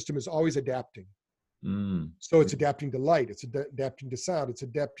nervous system is always adapting. Mm. So it's adapting to light, it's adapting to sound, it's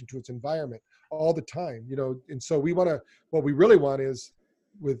adapting to its environment all the time, and so what we really want is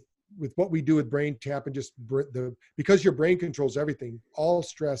with what we do with BrainTap and just because your brain controls everything, all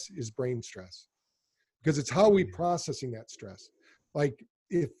stress is brain stress, because it's how we processing that stress. Like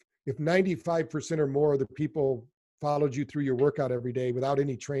if 95% or more of the people followed you through your workout every day without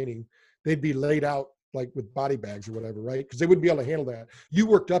any training, they'd be laid out like with body bags or whatever, right? Because they wouldn't be able to handle that. You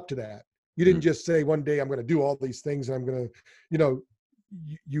worked up to that. You didn't just say one day I'm going to do all these things and I'm going to,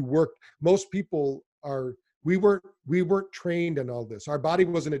 you worked. Most people we weren't trained in all this. Our body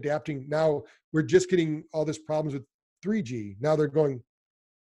wasn't adapting. Now we're just getting all this problems with 3G. Now they're going,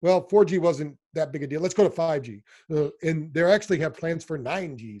 well, 4G wasn't that big a deal. Let's go to 5G. And they actually have plans for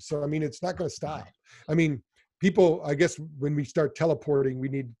 9G. So, I mean, it's not going to stop. I mean, people, I guess when we start teleporting, we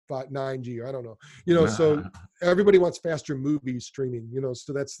need 9G, or I don't know, so everybody wants faster movies streaming,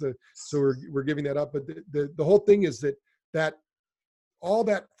 so we're giving that up. But the whole thing is that all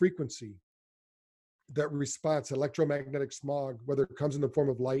that frequency, that response, electromagnetic smog, whether it comes in the form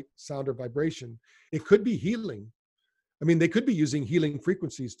of light, sound, or vibration, it could be healing. I mean, they could be using healing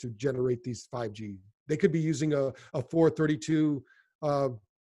frequencies to generate these 5G. They could be using a 432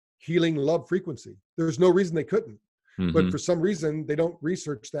 healing love frequency. There's no reason they couldn't. Mm-hmm. But for some reason, they don't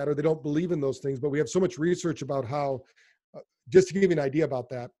research that, or they don't believe in those things. But we have so much research about how, just to give you an idea about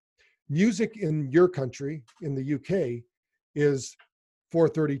that, music in your country, in the UK, is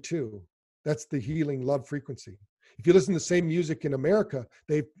 432. That's the healing love frequency. If you listen to the same music in America,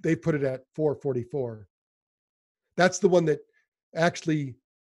 they put it at 444. That's the one that actually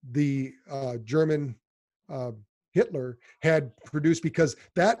the German Hitler had produced, because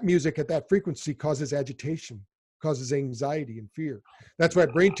that music at that frequency causes agitation, causes anxiety and fear. That's why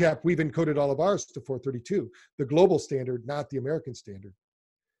at BrainTap, we've encoded all of ours to 432, the global standard, not the American standard.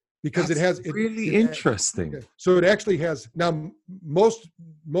 Because That's really interesting. So it actually has, now most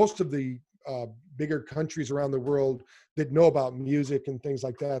of the bigger countries around the world that know about music and things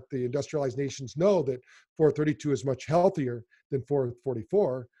like that, the industrialized nations, know that 432 is much healthier than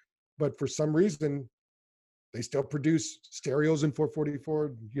 444, but for some reason they still produce stereos in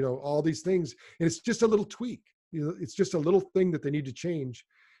 444, all these things. And it's just a little tweak, it's just a little thing that they need to change.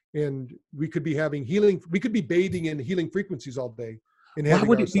 And we could be having we could be bathing in healing frequencies all day. Why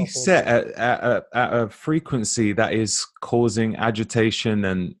would it be set at a frequency that is causing agitation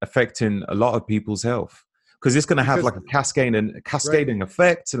and affecting a lot of people's health? Because it's going to have like a cascading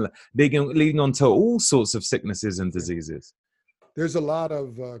effect, and leading on to all sorts of sicknesses and diseases. There's a lot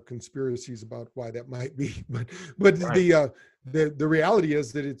of conspiracies about why that might be, but right. The reality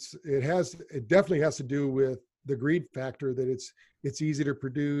is that it definitely has to do with the greed factor, that it's easy to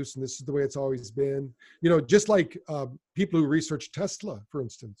produce, and this is the way it's always been. Just like people who research Tesla, for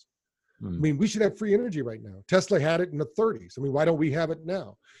instance. I mean, we should have free energy right now. Tesla had it in the 30s. I mean, why don't we have it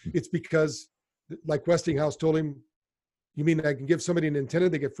now? It's because, like Westinghouse told him, you mean I can give somebody an antenna,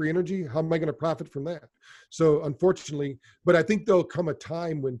 they get free energy? How am I going to profit from that? So unfortunately, but I think there'll come a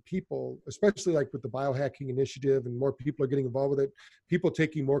time when people, especially like with the biohacking initiative and more people are getting involved with it, people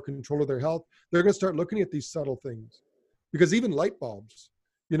taking more control of their health, they're going to start looking at these subtle things. Because even light bulbs,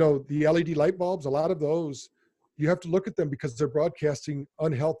 the LED light bulbs, a lot of those, you have to look at them because they're broadcasting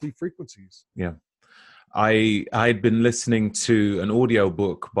unhealthy frequencies. Yeah. I'd been listening to an audio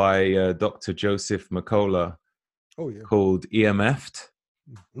book by Dr. Joseph McCullough called EMF'd.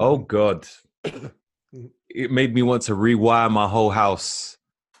 Mm-hmm. Oh God. It made me want to rewire my whole house.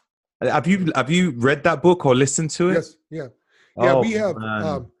 Have you read that book or listened to it? Yes. Yeah. Yeah. We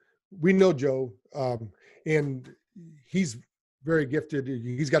have, we know Joe, and he's very gifted.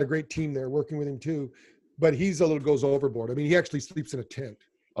 He's got a great team there working with him too, but he's a little goes overboard. I mean, he actually sleeps in a tent.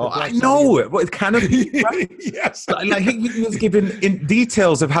 Oh, I know it. What kind of yes. Like he was giving in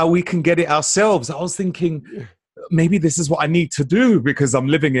details of how we can get it ourselves. I was thinking, maybe this is what I need to do because I'm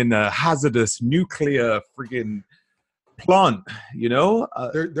living in a hazardous nuclear friggin' plant.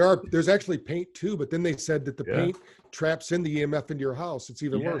 There's actually paint too, but then they said that the paint traps in the EMF into your house. It's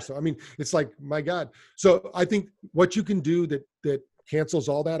even worse. So I mean, it's like, my God. So I think what you can do that cancels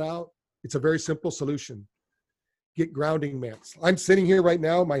all that out, it's a very simple solution. Get grounding mats. I'm sitting here right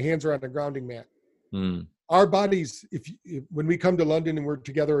now, my hands are on a grounding mat. Our bodies, when we come to London and we're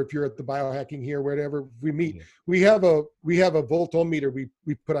together, if you're at the biohacking here, wherever we meet, we have a voltometer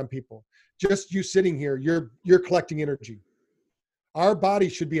we put on people. Just you sitting here, you're collecting energy. Our body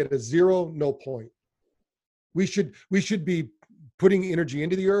should be at a zero no point. We should be putting energy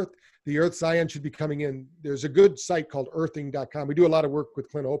into the earth, the Earth's ion should be coming in. There's a good site called earthing.com. We do a lot of work with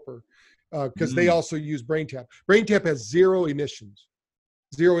Clint Oper because they also use BrainTap. BrainTap has zero emissions,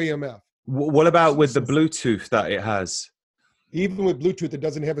 zero EMF. What about with the Bluetooth that it has? Even with Bluetooth, it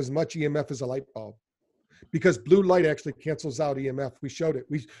doesn't have as much EMF as a light bulb because blue light actually cancels out EMF. We showed it.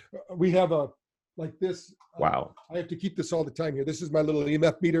 We have a like this. Wow. I have to keep this all the time here. This is my little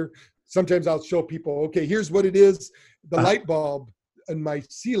EMF meter. Sometimes I'll show people, okay, here's what it is. The light bulb in my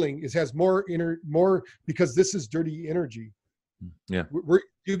ceiling has more because this is dirty energy. Yeah.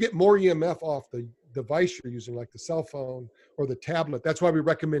 You get more EMF off the device you're using, like the cell phone or the tablet. That's why we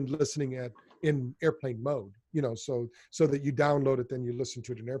recommend listening in airplane mode, so that you download it, then you listen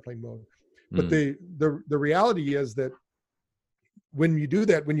to it in airplane mode. But the reality is that when you do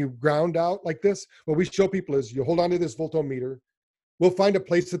that, when you ground out like this, what we show people is you hold on to this voltometer. We'll find a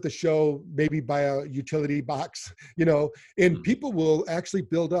place at the show, maybe by a utility box, and people will actually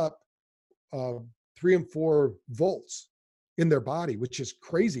build up 3 and 4 volts in their body, which is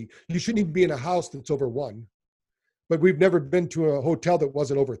crazy. You shouldn't even be in a house that's over 1, but we've never been to a hotel that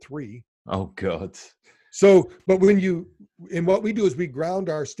wasn't over 3. Oh God. So, but what we do is we ground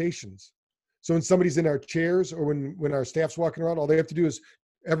our stations. So when somebody's in our chairs or when our staff's walking around, all they have to do is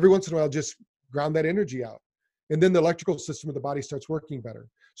every once in a while just ground that energy out. And then the electrical system of the body starts working better.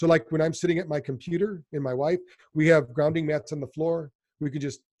 So like when I'm sitting at my computer and my wife, we have grounding mats on the floor. We could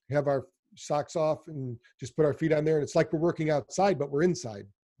just have our socks off and just put our feet on there. And it's like we're working outside, but we're inside.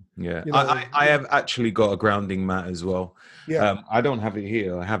 Yeah. I have actually got a grounding mat as well. Yeah. I don't have it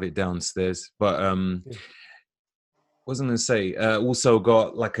here. I have it downstairs, but what was I going to say? Also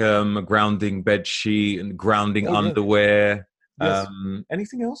got like a grounding bed sheet and grounding underwear. Yes.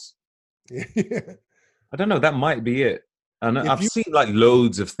 Anything else? Yeah. I don't know. That might be it. And I've seen like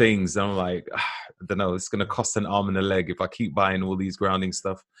loads of things. And I'm like, I don't know. It's going to cost an arm and a leg if I keep buying all these grounding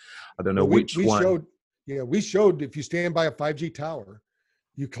stuff. I don't know which one. We showed if you stand by a 5G tower,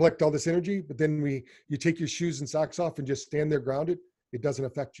 you collect all this energy, but then you take your shoes and socks off and just stand there grounded. It doesn't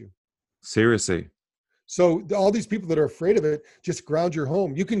affect you. Seriously. So all these people that are afraid of it, just ground your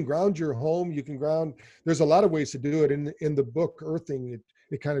home. You can ground your home. You can ground. There's a lot of ways to do it. In the book Earthing,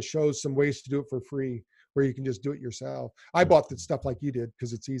 it kind of shows some ways to do it for free, where you can just do it yourself. I bought the stuff like you did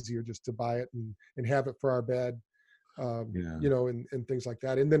because it's easier just to buy it and have it for our bed, and things like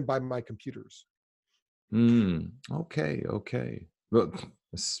that. And then buy my computers. Okay. Look,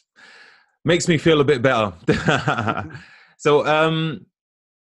 this makes me feel a bit better. So,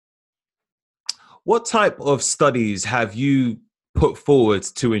 what type of studies have you put forward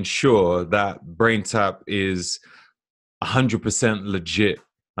to ensure that BrainTap is 100% legit?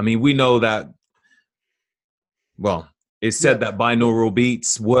 I mean, we know that, well, it's said that binaural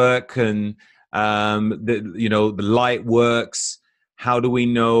beats work and, the light works. How do we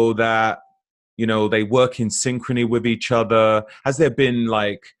know that, they work in synchrony with each other? Has there been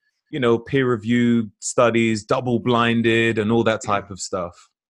peer-reviewed studies, double-blinded and all that type of stuff?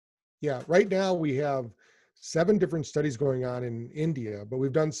 Yeah, right now we have 7 different studies going on in India, but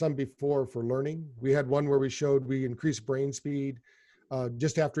we've done some before for learning. We had one where we showed we increased brain speed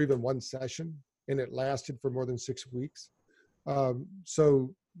just after even 1 session, and it lasted for more than 6 weeks.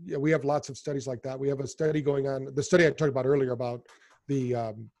 So we have lots of studies like that. We have a study going on, the study I talked about earlier about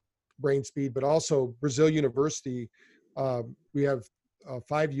the brain speed, but also Brazil University. We have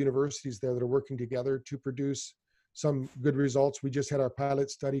 5 universities there that are working together to produce some good results. We just had our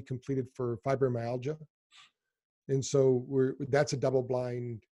pilot study completed for fibromyalgia. And so that's a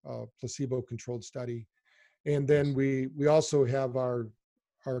double-blind, placebo-controlled study. And then we also have our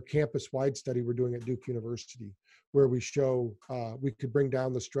campus-wide study we're doing at Duke University, where we show we could bring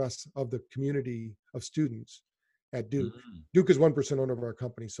down the stress of the community of students at Duke. Duke is 1% owner of our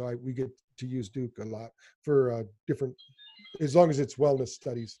company, so we get to use Duke a lot for different, as long as it's wellness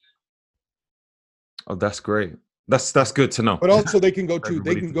studies. Oh, that's great. That's good to know. But also they can go to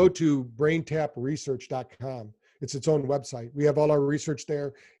braintapresearch.com. It's its own website. We have all our research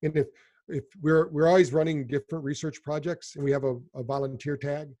there. And if we're always running different research projects, and we have a volunteer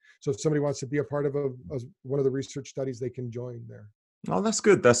tag. So if somebody wants to be a part of one of the research studies, they can join there. Oh, that's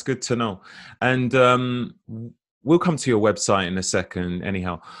good. That's good to know. And we'll come to your website in a second.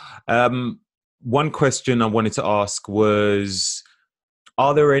 Anyhow, one question I wanted to ask was,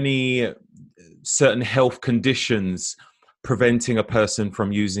 are there any certain health conditions preventing a person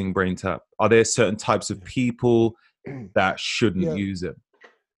from using BrainTap? Are there certain types of people that shouldn't use it?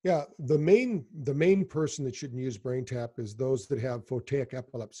 Yeah, the main person that shouldn't use BrainTap is those that have photic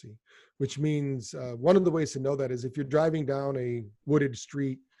epilepsy, which means one of the ways to know that is if you're driving down a wooded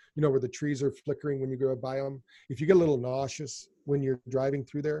street, where the trees are flickering when you go by them. If you get a little nauseous when you're driving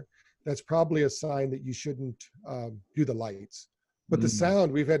through there, that's probably a sign that you shouldn't do the lights. But the Mm.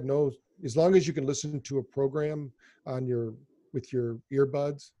 sound, we've had no, as long as you can listen to a program on your, with your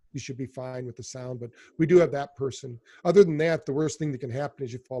earbuds, you should be fine with the sound. But we do have that person. Other than that, the worst thing that can happen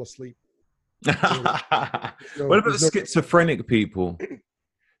is you fall asleep. You know, What about there's no, schizophrenic people?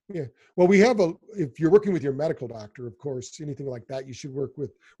 yeah. Well, we have a, if you're working with your medical doctor, of course, anything like that, you should work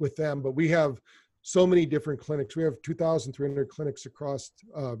with them. But we have so many different clinics. We have 2,300 clinics across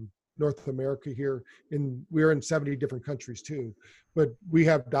North America here, and we're in 70 different countries too. But we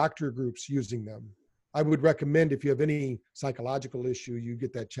have doctor groups using them. I would recommend if you have any psychological issue, you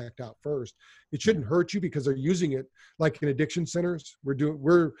get that checked out first. It shouldn't hurt you because they're using it like in addiction centers.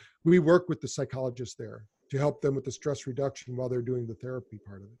 We work with the psychologists there to help them with the stress reduction while they're doing the therapy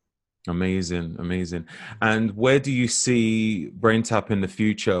part of it. Amazing, amazing. And where do you see BrainTap in the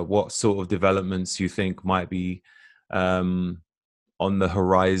future? What sort of developments you think might be on the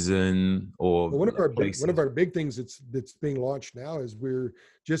horizon, or Well, one places? of our big things that's being launched now is we're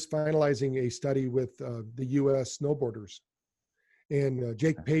just finalizing a study with the U.S. snowboarders, and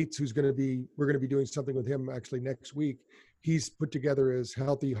Jake Pates, we're going to be doing something with him actually next week. He's put together his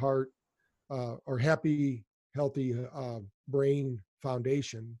Healthy Heart or Happy Healthy Brain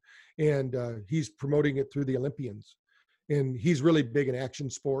Foundation, and he's promoting it through the Olympians. And he's really big in action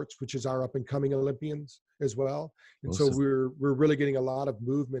sports, which is our up and coming Olympians as well. And so Awesome. we're really getting a lot of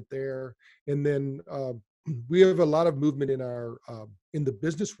movement there. And then we have a lot of movement in the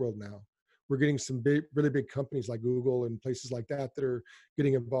business world now. We're getting some really big companies like Google and places like that are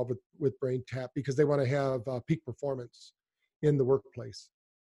getting involved with BrainTap because they want to have peak performance in the workplace.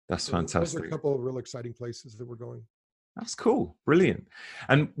 That's So those are a fantastic. couple of real exciting places that we're going. That's cool. Brilliant.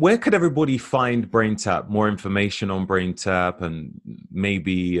 And where could everybody find BrainTap? More information on BrainTap and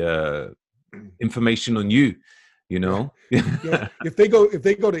maybe information on you, you Yeah. know? Yeah. If they go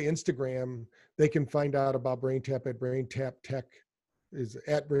to Instagram, they can find out about BrainTap at BrainTap Tech is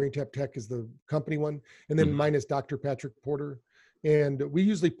at BrainTap Tech is the company one. And then Mhm. mine is Dr. Patrick Porter. And we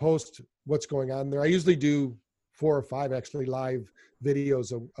usually post what's going on there. I usually do 4 or 5 actually live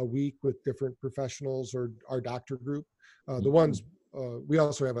videos a week with different professionals or our doctor group. The ones we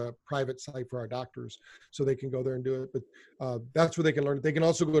also have a private site for our doctors, so they can go there and do it. But that's where they can learn it. They can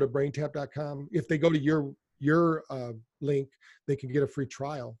also go to braintap.com. If they go to your link, they can get a free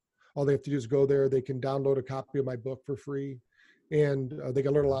trial. All they have to do is go there. They can download a copy of my book for free, and they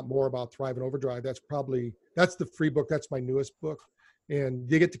can learn a lot more about Thrive and Overdrive. That's the free book. That's my newest book. And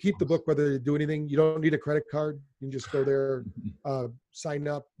you get to keep the book whether you do anything. You don't need a credit card. You can just go there, sign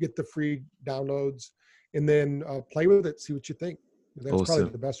up, get the free downloads, and then play with it, see what you think. That's probably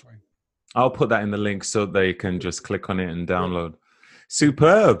Awesome. the best way. I'll put that in the link so they can just click on it and Yep. download.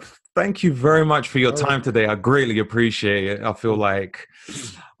 Superb. Thank you very much for your All right. time today. I greatly appreciate it. I feel like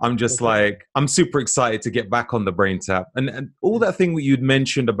I'm just Okay. like, I'm super excited to get back on the BrainTap. And all that thing that you'd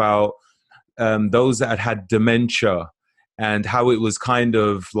mentioned about those that had dementia and how it was kind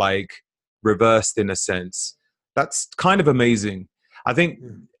of like reversed in a sense. That's kind of amazing. I think Yeah.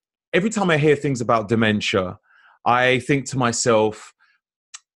 every time I hear things about dementia, I think to myself,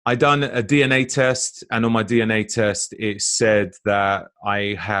 I done a DNA test, and on my DNA test, it said that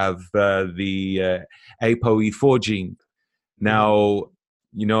I have the ApoE4 gene. Now,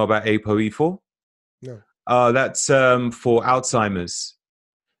 you know about ApoE4? No. That's for Alzheimer's.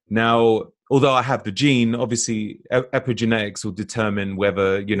 Now, although I have the gene, obviously epigenetics will determine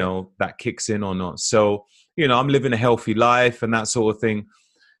whether, Yeah. that kicks in or not. So, I'm living a healthy life and that sort of thing.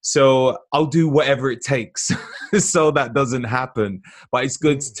 So I'll do whatever it takes so that doesn't happen. But it's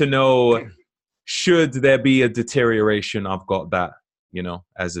good Mhm. to know, should there be a deterioration, I've got that,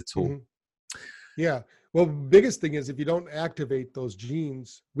 as a tool. Mhm. Yeah. Well, biggest thing is if you don't activate those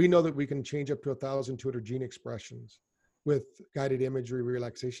genes, we know that we can change up to 1,200 gene expressions with guided imagery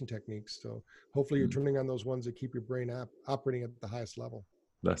relaxation techniques. So hopefully you're turning on those ones that keep your brain operating at the highest level.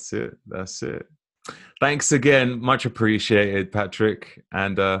 That's it. That's it. Thanks again. Much appreciated, Patrick.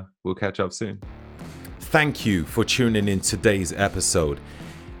 And we'll catch up soon. Thank you for tuning in today's episode.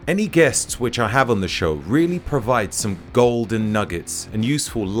 Any guests which I have on the show really provide some golden nuggets and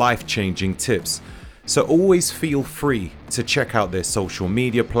useful life-changing tips. So always feel free to check out their social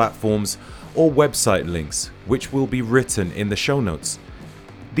media platforms or website links, which will be written in the show notes.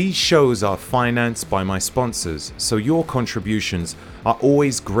 These shows are financed by my sponsors, so your contributions are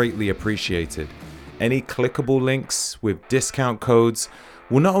always greatly appreciated. Any clickable links with discount codes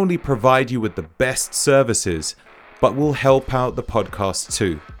will not only provide you with the best services, but will help out the podcast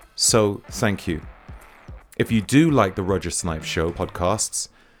too. So thank you. If you do like the Roger Snipe Show podcasts,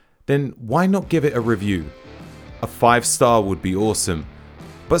 then why not give it a review? A 5-star would be awesome.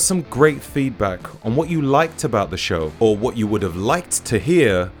 but some great feedback on what you liked about the show or what you would have liked to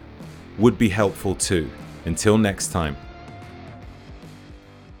hear would be helpful too. Until next time.